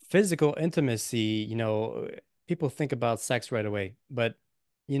physical intimacy, people think about sex right away, but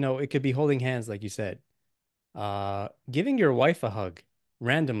it could be holding hands, like you said. Giving your wife a hug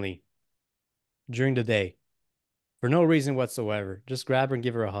randomly during the day for no reason whatsoever. Just grab her and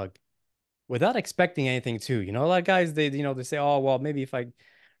give her a hug without expecting anything too. A lot of guys they say, "Oh, well, maybe if I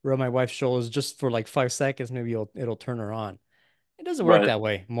rub my wife's shoulders just for like 5 seconds, maybe it'll turn her on." It doesn't work Right, that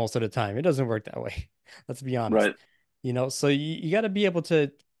way most of the time. It doesn't work that way. Let's be honest. right. So you got to be able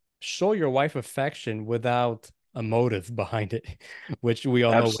to show your wife affection without a motive behind it, which we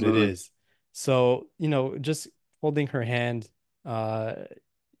all know what it Absolutely. is. So, just holding her hand, uh,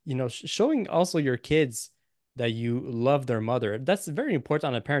 showing also your kids that you love their mother. That's very important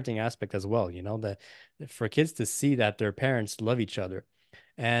on a parenting aspect as well, that for kids to see that their parents love each other.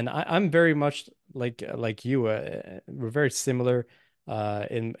 And I'm very much like you. We're very similar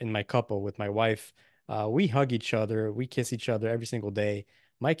in my couple with my wife. We hug each other, we kiss each other every single day.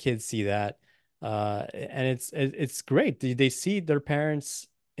 My kids see that, and it's great. They see their parents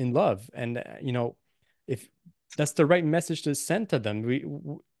in love, and if that's the right message to send to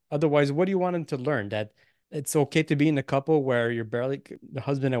them. Otherwise, what do you want them to learn? That it's okay to be in a couple where the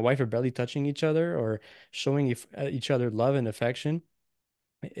husband and wife are barely touching each other or showing each other love and affection.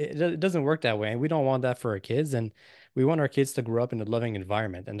 It doesn't work that way, and we don't want that for our kids. And we want our kids to grow up in a loving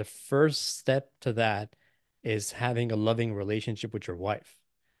environment. And the first step to that is having a loving relationship with your wife.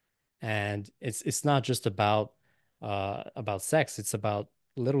 And it's not just about sex. It's about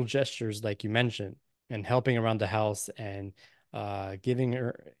little gestures like you mentioned, and helping around the house, and giving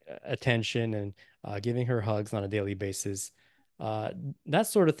her attention, and giving her hugs on a daily basis. Uh, that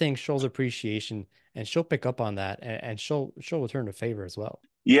sort of thing shows appreciation, and she'll pick up on that, and she'll return the favor as well.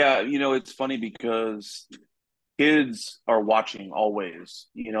 Yeah, it's funny because kids are watching always.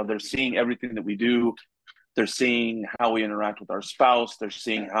 They're seeing everything that we do. They're seeing how we interact with our spouse. They're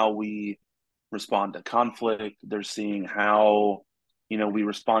seeing how we respond to conflict. They're seeing how, we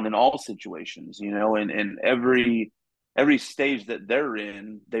respond in all situations, and every stage that they're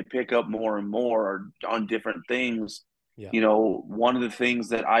in, they pick up more and more on different things. Yeah. One of the things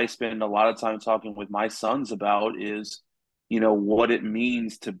that I spend a lot of time talking with my sons about is, what it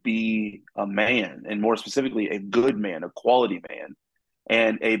means to be a man, and more specifically, a good man, a quality man.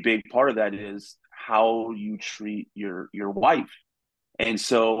 And a big part of that is how you treat your wife. And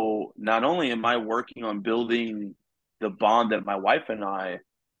so not only am I working on building the bond that my wife and I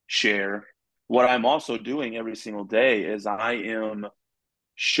share, what I'm also doing every single day is I am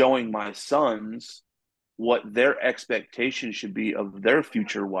showing my sons what their expectations should be of their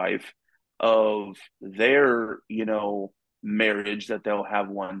future wife, of their, marriage that they'll have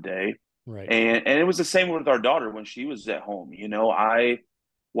one day. Right. And it was the same with our daughter when she was at home. I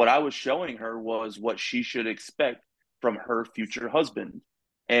what I was showing her was what she should expect from her future husband.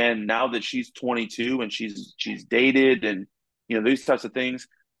 And now that she's 22 and she's dated, and these types of things,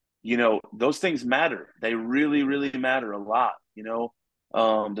 those things matter. They really, really matter a lot.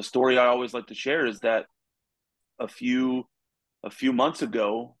 The story I always like to share is that a few a few months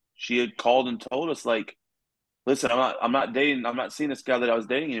ago, she had called and told us, like, listen, I'm not seeing this guy that I was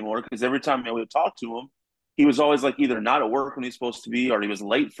dating anymore, because every time I would talk to him, he was always like either not at work when he's supposed to be, or he was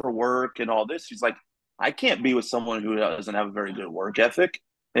late for work and all this. She's like, I can't be with someone who doesn't have a very good work ethic.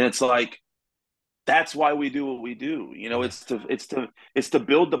 And it's like, that's why we do what we do. Yeah. It's to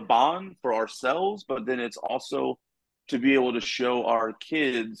build the bond for ourselves, but then it's also to be able to show our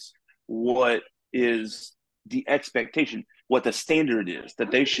kids what is the expectation, what the standard is that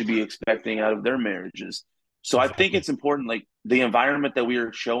they should be expecting out of their marriages. So I think Exactly. it's important, like the environment that we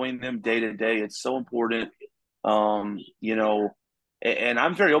are showing them day to day, it's so important. Um, you know, and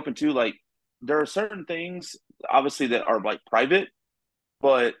I'm very open to, like, there are certain things obviously that are like private,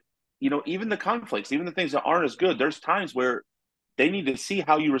 but even the conflicts, even the things that aren't as good, there's times where they need to see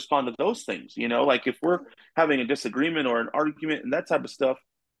how you respond to those things. Like if we're having a disagreement or an argument and that type of stuff,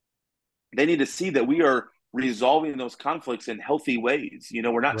 they need to see that we are resolving those conflicts in healthy ways.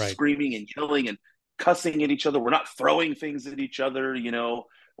 We're not Right. screaming and yelling and cussing at each other. We're not throwing things at each other,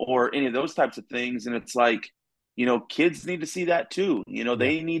 or any of those types of things. And it's like, kids need to see that too. Yeah.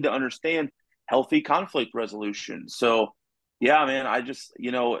 They need to understand healthy conflict resolution. So, yeah, man,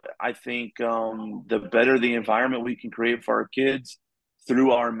 I think the better the environment we can create for our kids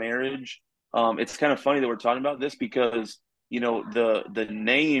through our marriage. It's kind of funny that we're talking about this because the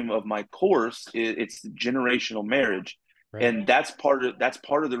name of my course it's generational marriage, Right. and that's part of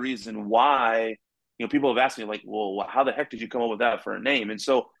the reason why people have asked me, like, well, how the heck did you come up with that for a name? And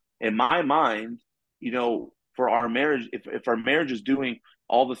so in my mind, for our marriage, if our marriage is doing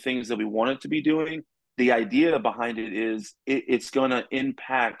all the things that we want it to be doing, the idea behind it is it's going to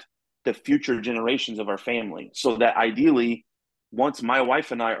impact the future generations of our family, so that ideally, once my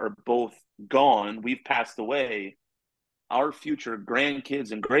wife and I are both gone, we've passed away, our future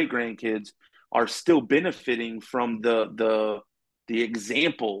grandkids and great grandkids are still benefiting from the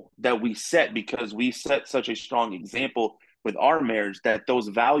example that we set, because we set such a strong example with our marriage that those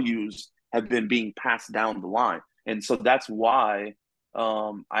values have been being passed down the line. And so that's why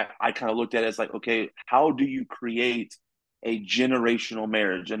I kind of looked at it as like, okay, how do you create a generational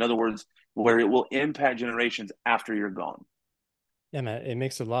marriage? In other words, where it will impact generations after you're gone. Yeah, man, it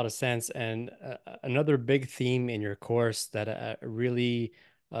makes a lot of sense. And another big theme in your course that really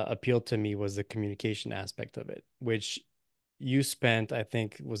appealed to me was the communication aspect of it, which you spent, I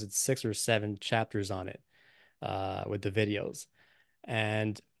think, was it 6 or 7 chapters on it, with the videos.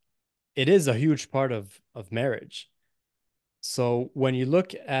 And it is a huge part of marriage. So when you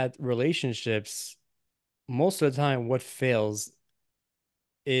look at relationships, most of the time, what fails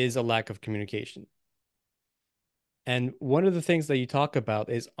is a lack of communication. And one of the things that you talk about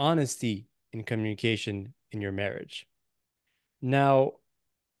is honesty in communication in your marriage. Now,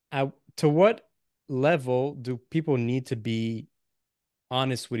 to what level do people need to be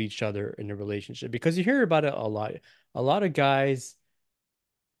honest with each other in a relationship? Because you hear about it a lot. A lot of guys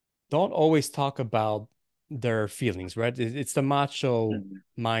don't always talk about their feelings, right? It's the macho Mhm.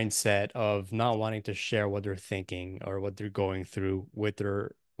 mindset of not wanting to share what they're thinking or what they're going through with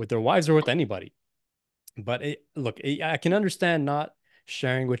their wives or with anybody. But I can understand not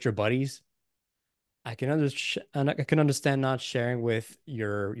sharing with your buddies. I can understand not sharing with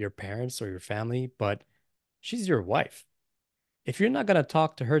your parents or your family, but she's your wife. If you're not gonna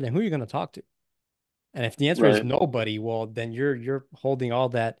talk to her, then who are you gonna talk to? And if the answer is Right. nobody, well, then you're holding all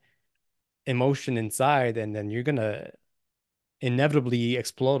that emotion inside, and then you're gonna inevitably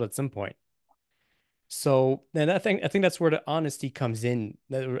explode at some point. So, and I think that's where the honesty comes in,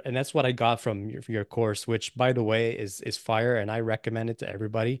 and that's what I got from your course, which, by the way, is fire, and I recommend it to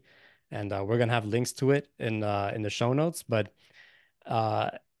everybody. And we're gonna have links to it in the show notes. But uh,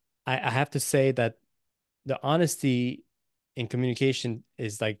 I have to say that the honesty in communication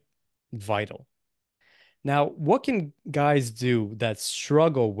is like vital. Now, what can guys do that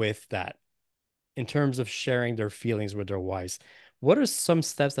struggle with that in terms of sharing their feelings with their wives? What are some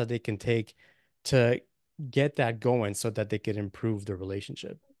steps that they can take to get that going so that they can improve their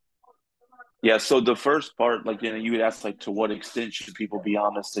relationship? Yeah. So the first part, like, you would ask, like, to what extent should people be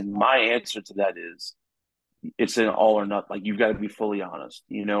honest? And my answer to that is it's an all or nothing. Like, you've got to be fully honest.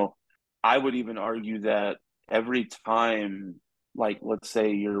 I would even argue that every time, like, let's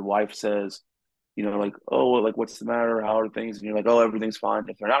say your wife says, like, oh, well, like, what's the matter? How are things? And you're like, oh, everything's fine.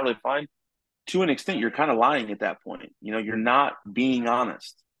 If they're not really fine, to an extent, you're kind of lying at that point. You're not being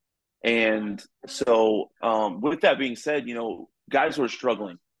honest. And so, with that being said, guys who are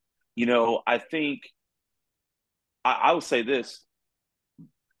struggling, I think I will say this: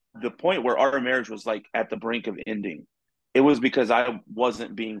 the point where our marriage was like at the brink of ending, it was because I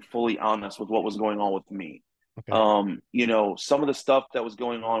wasn't being fully honest with what was going on with me. Okay. Some of the stuff that was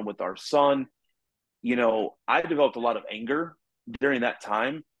going on with our son, I developed a lot of anger during that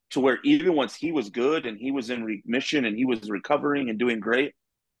time, to where even once he was good and he was in remission and he was recovering and doing great,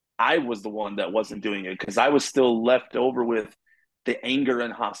 I was the one that wasn't doing it because I was still left over with the anger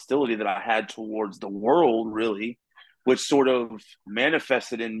and hostility that I had towards the world, really, which sort of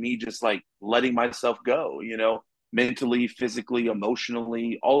manifested in me just like letting myself go, mentally, physically,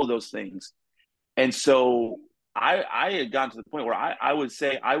 emotionally, all of those things. And so I had gotten to the point where I would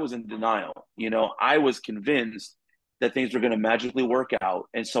say I was in denial. I was convinced that things were going to magically work out.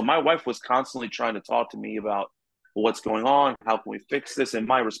 And so my wife was constantly trying to talk to me about, well, what's going on? How can we fix this? And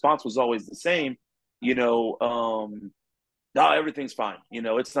my response was always the same, you know, no, everything's fine.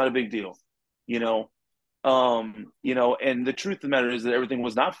 It's not a big deal, you know, and the truth of the matter is that everything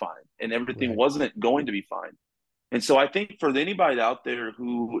was not fine and everything Right. wasn't going to be fine. And so I think for anybody out there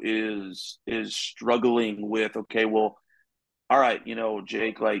who is struggling with, okay, well, all right,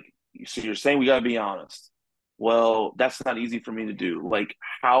 Jake, like, so you're saying we got to be honest. Well, that's not easy for me to do. Like,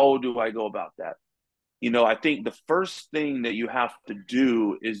 how do I go about that? I think the first thing that you have to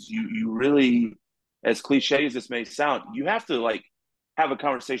do is you really, as cliche as this may sound, you have to like have a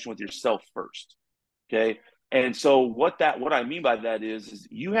conversation with yourself first. Okay. And so what I mean by that is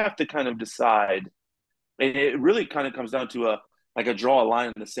you have to kind of decide, and it really kind of comes down to a draw a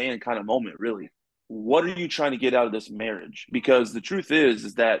line in the sand kind of moment, really. What are you trying to get out of this marriage? Because the truth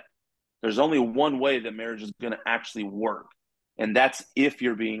is that there's only one way that marriage is going to actually work, and that's if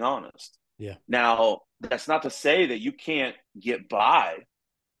you're being honest. Yeah. Now, that's not to say that you can't get by,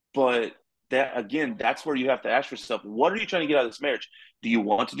 but that again, that's where you have to ask yourself, what are you trying to get out of this marriage? Do you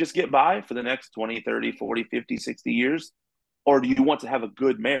want to just get by for the next 20, 30, 40, 50, 60 years? Or do you want to have a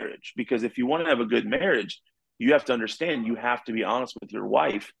good marriage? Because if you want to have a good marriage, you have to understand you have to be honest with your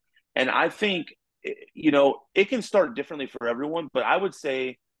wife. And I think, it can start differently for everyone, but I would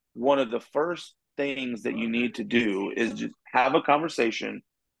say one of the first things that you need to do is just have a conversation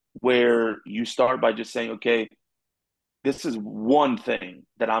where you start by just saying, okay, this is one thing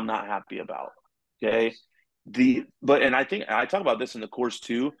that I'm not happy about. Okay. And I think I talk about this in the course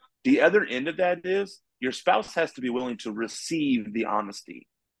too. The other end of that is your spouse has to be willing to receive the honesty.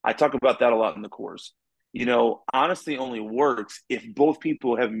 I talk about that a lot in the course. Honesty only works if both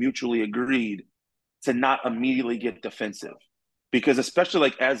people have mutually agreed to not immediately get defensive. Because especially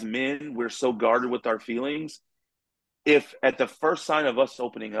like as men, we're so guarded with our feelings. If at the first sign of us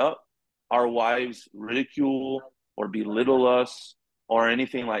opening up, our wives ridicule or belittle us or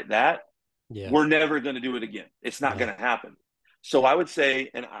anything like that, Yeah. we're never going to do it again. It's not Yeah. going to happen. So I would say,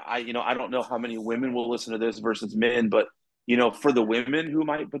 and I don't know how many women will listen to this versus men, but for the women who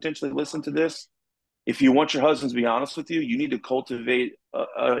might potentially listen to this, if you want your husband to be honest with you, you need to cultivate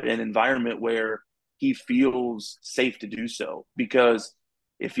an environment where he feels safe to do so. Because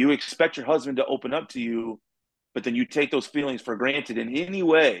if you expect your husband to open up to you, but then you take those feelings for granted in any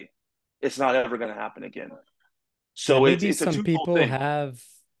way, it's not ever going to happen again. Yeah, So it's maybe it's a some twofold people thing. have,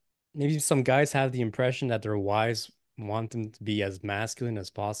 maybe some guys have the impression that their wives want them to be as masculine as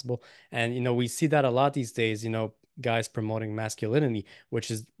possible. And, we see that a lot these days, guys promoting masculinity,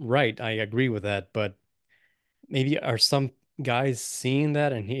 which is right. I agree with that. But maybe are some guys seeing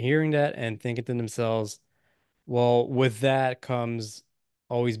that and hearing that and thinking to themselves, well, with that comes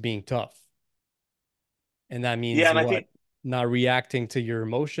always being tough. And that Yeah, means and I what? think Not reacting to your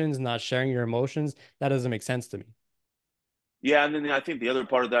emotions, not sharing your emotions. That doesn't make sense to me. Yeah, and then I think the other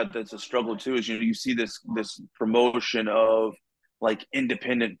part of that that's a struggle too is you see this promotion of like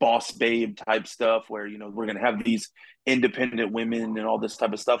independent boss babe type stuff where we're gonna have these independent women and all this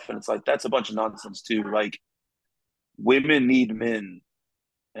type of stuff, and it's like that's a bunch of nonsense too. Like women need men,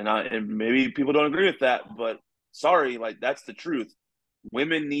 and maybe people don't agree with that, but sorry, like that's the truth.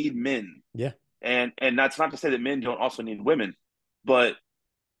 Women need men, Yeah, and that's not to say that men don't also need women, but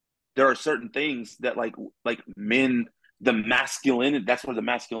there are certain things that like men, the masculinity, that's where the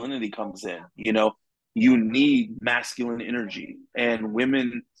masculinity comes in. You need masculine energy, and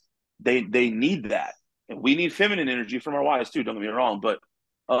women, they need that, and we need feminine energy from our wives too, don't get me wrong, but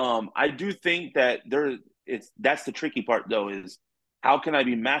I do think that that's the tricky part though, is how can I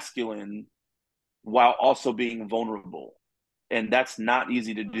be masculine while also being vulnerable? And that's not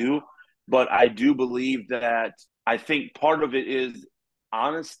easy to do. But I do believe that I think part of it is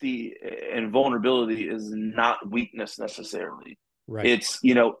honesty and vulnerability is not weakness necessarily. right.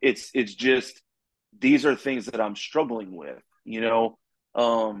 It's just these are things that I'm struggling with,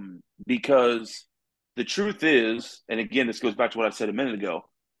 because the truth is, and again, this goes back to what I said a minute ago,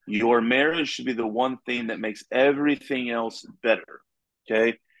 your marriage should be the one thing that makes everything else better.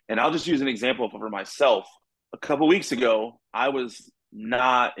 Okay. And I'll just use an example for myself. A couple weeks ago, I was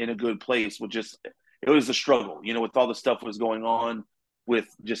not in a good place with just, it was a struggle, with all the stuff that was going on with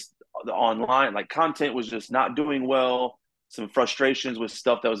just the online, like content was just not doing well, some frustrations with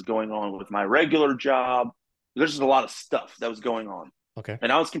stuff that was going on with my regular job. There's just a lot of stuff that was going on. Okay.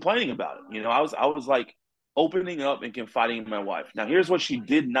 And I was complaining about it. I was like opening up and confiding in my wife. Now, here's what she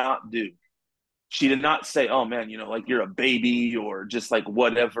did not do. She did not say, "Oh man, like you're a baby," or just like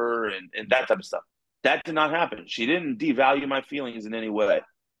whatever and that type of stuff. That did not happen. She didn't devalue my feelings in any way.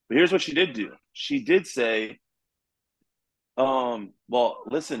 But here's what she did do. She did say, well,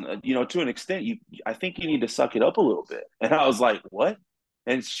 listen, to an extent, I think you need to suck it up a little bit. And I was like, what?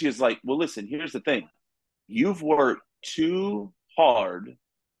 And she was like, well, listen, here's the thing. You've worked too hard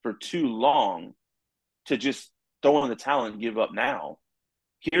for too long to just throw in the towel and give up now.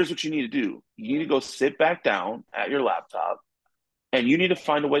 Here's what you need to do. You need to go sit back down at your laptop and you need to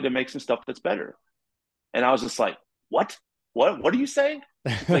find a way to make some stuff that's better. And I was just like, what? What are you saying?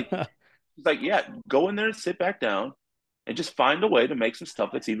 She's like, she's like, yeah, go in there and sit back down and just find a way to make some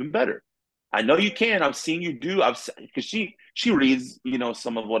stuff that's even better. I know you can. I've seen you do. Because she reads,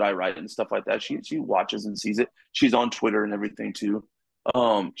 some of what I write and stuff like that. She watches and sees it. She's on Twitter and everything too.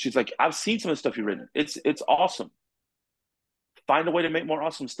 She's like, I've seen some of the stuff you've written. It's awesome. Find a way to make more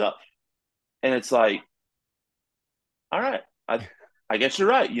awesome stuff. And it's like, all right, I guess you're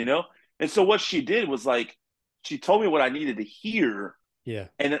right. And so what she did was like, she told me what I needed to hear, Yeah.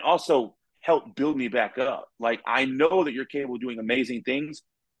 and then also help build me back up. Like, I know that you're capable of doing amazing things.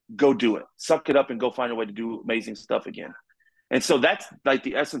 Go do it. Suck it up and go find a way to do amazing stuff again. And so that's like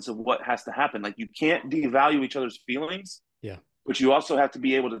the essence of what has to happen. Like, you can't devalue each other's feelings, Yeah. but you also have to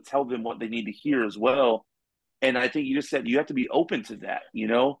be able to tell them what they need to hear as well. And I think you just said you have to be open to that.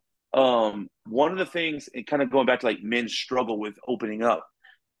 One of the things, and kind of going back to like men struggle with opening up,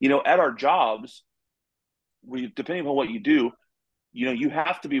 at our jobs, depending on what you do, you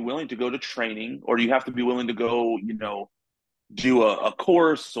have to be willing to go to training, or you have to be willing to go, do a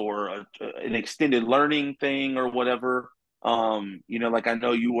course or an extended learning thing or whatever. Like I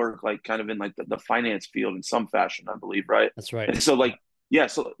know you work like kind of in like the finance field in some fashion, I believe, right? That's right. And so Yeah. like, yeah,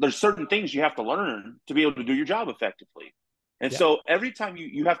 so there's certain things you have to learn to be able to do your job effectively. And Yeah. so every time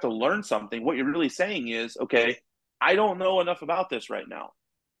you have to learn something, what you're really saying is, okay, I don't know enough about this right now.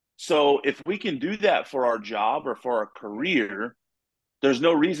 So if we can do that for our job or for our career, there's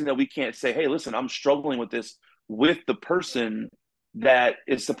no reason that we can't say, hey, listen, I'm struggling with this with the person that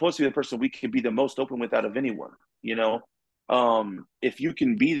is supposed to be the person we could be the most open with out of anyone, you know? If you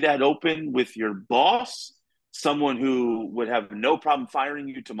can be that open with your boss, someone who would have no problem firing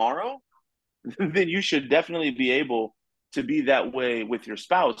you tomorrow, then you should definitely be able to be that way with your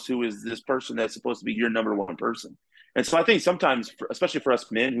spouse, who is this person that's supposed to be your number one person. And so I think sometimes, especially for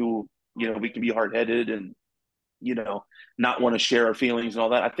us men who, we can be hard headed and, not want to share our feelings and all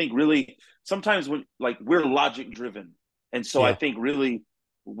that. I think really sometimes when like we're logic driven. And so I Yeah. think really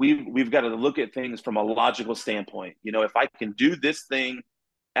we've got to look at things from a logical standpoint. If I can do this thing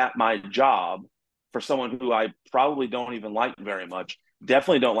at my job for someone who I probably don't even like very much,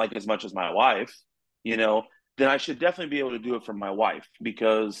 definitely don't like as much as my wife, you know, then I should definitely be able to do it for my wife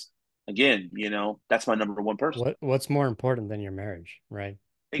because again, that's my number one person. What's more important than your marriage, right?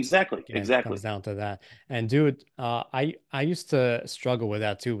 Exactly. Again, Exactly. comes down to that. And dude, I used to struggle with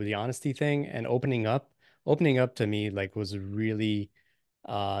that too, with the honesty thing and opening up. Opening up to me like was really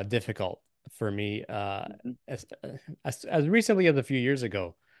difficult for me Mm-hmm. as recently as a few years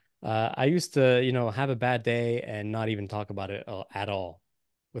ago. I used to, have a bad day and not even talk about it at all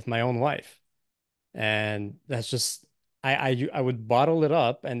with my own wife. And that's just I would bottle it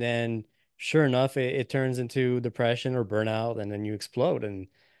up and then sure enough it turns into depression or burnout and then you explode. And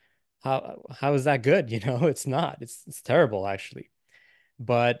how is that good? It's not. It's terrible actually.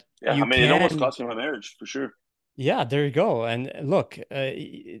 But Yeah. I you mean, it almost can, cost me my marriage for sure. yeah, there you go. And look,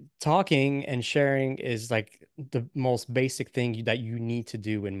 talking and sharing is like the most basic thing that you need to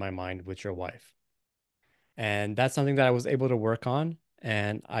do in my mind with your wife. And that's something that I was able to work on,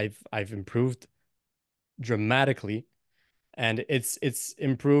 and I've improved dramatically, and it's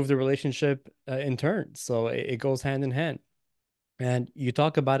improved the relationship in turn. So it goes hand in hand. And you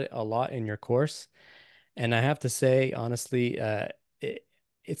talk about it a lot in your course. And I have to say, honestly, it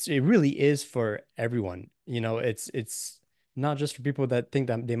it really is for everyone. It's not just for people that think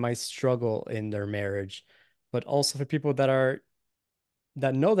that they might struggle in their marriage, but also for people that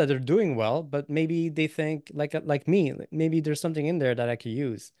know that they're doing well, but maybe they think like me, like, maybe there's something in there that I could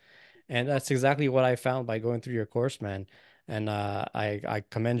use. And that's exactly what I found by going through your course, man. And I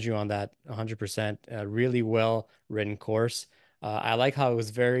commend you on that 100%. A really well written course. I like how it was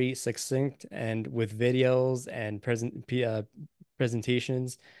very succinct and with videos and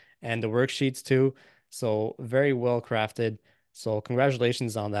presentations and the worksheets too. So very well crafted. So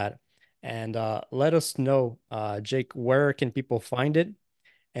congratulations on that. And let us know, Jake, where can people find it?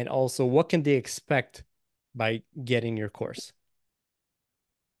 And also, what can they expect by getting your course?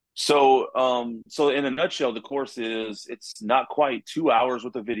 So in a nutshell, the course is it's not quite 2 hours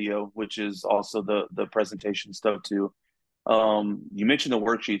with a video, which is also the presentation stuff too. You mentioned the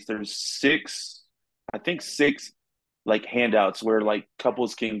worksheets. There's six, I think six like handouts where like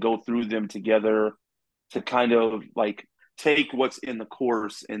couples can go through them together to kind of like take what's in the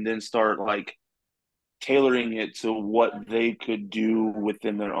course and then start like tailoring it to what they could do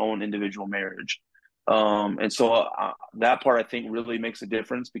within their own individual marriage. And so that part I think really makes a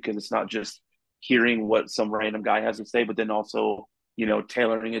difference because it's not just hearing what some random guy has to say, but then also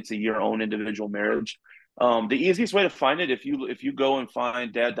tailoring it to your own individual marriage. The easiest way to find it if you go and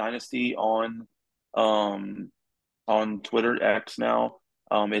find Dad Dynasty um, on Twitter X now,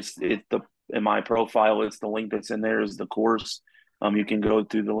 it's the in my profile. It's the link that's in there is the course. You can go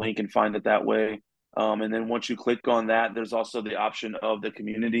through the link and find it that way. And then once you click on that, there's also the option of the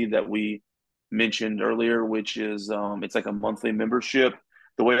community that we mentioned earlier, which is it's like a monthly membership.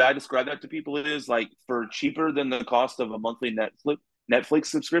 The way I describe that to people is like for cheaper than the cost of a monthly Netflix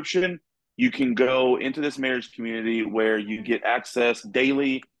subscription, you can go into this marriage community where you get access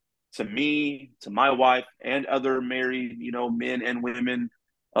daily to me, to my wife, and other married, men and women,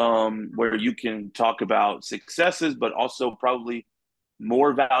 where you can talk about successes, but also probably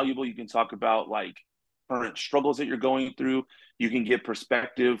more valuable. You can talk about like current struggles that you're going through. You can get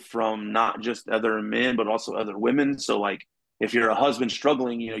perspective from not just other men, but also other women. So, like, if you're a husband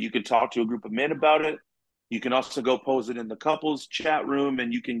struggling, you can talk to a group of men about it. You can also go pose it in the couples chat room,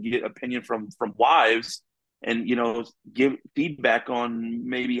 and you can get opinion from wives, and give feedback on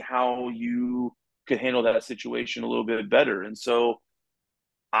maybe how you could handle that situation a little bit better. And so,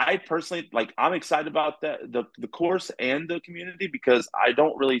 I personally like I'm excited about the course and the community because I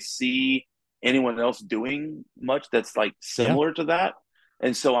don't really see anyone else doing much that's like Yeah. similar to that.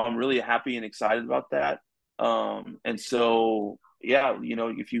 And so I'm really happy and excited about that. And so yeah,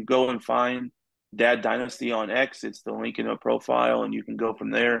 if you go and find Dad Dynasty on X, it's the link in a profile and you can go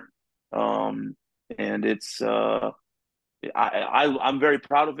from there. Um and I'm very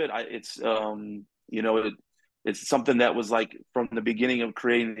proud of it. It's something that was like from the beginning of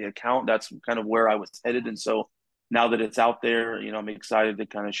creating the account. That's kind of where I was headed, and so now that it's out there, I'm excited to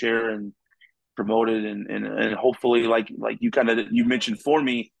kind of share. And promoted, and hopefully, like you kind of you mentioned for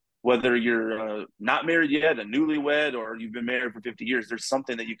me, whether you're not married yet, a newlywed, or you've been married for 50 years, there's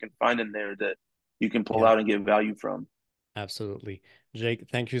something that you can find in there that you can pull Yeah, out and get value from. absolutely. Jake,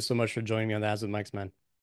 thank you so much for joining me on the As with Mike's, man.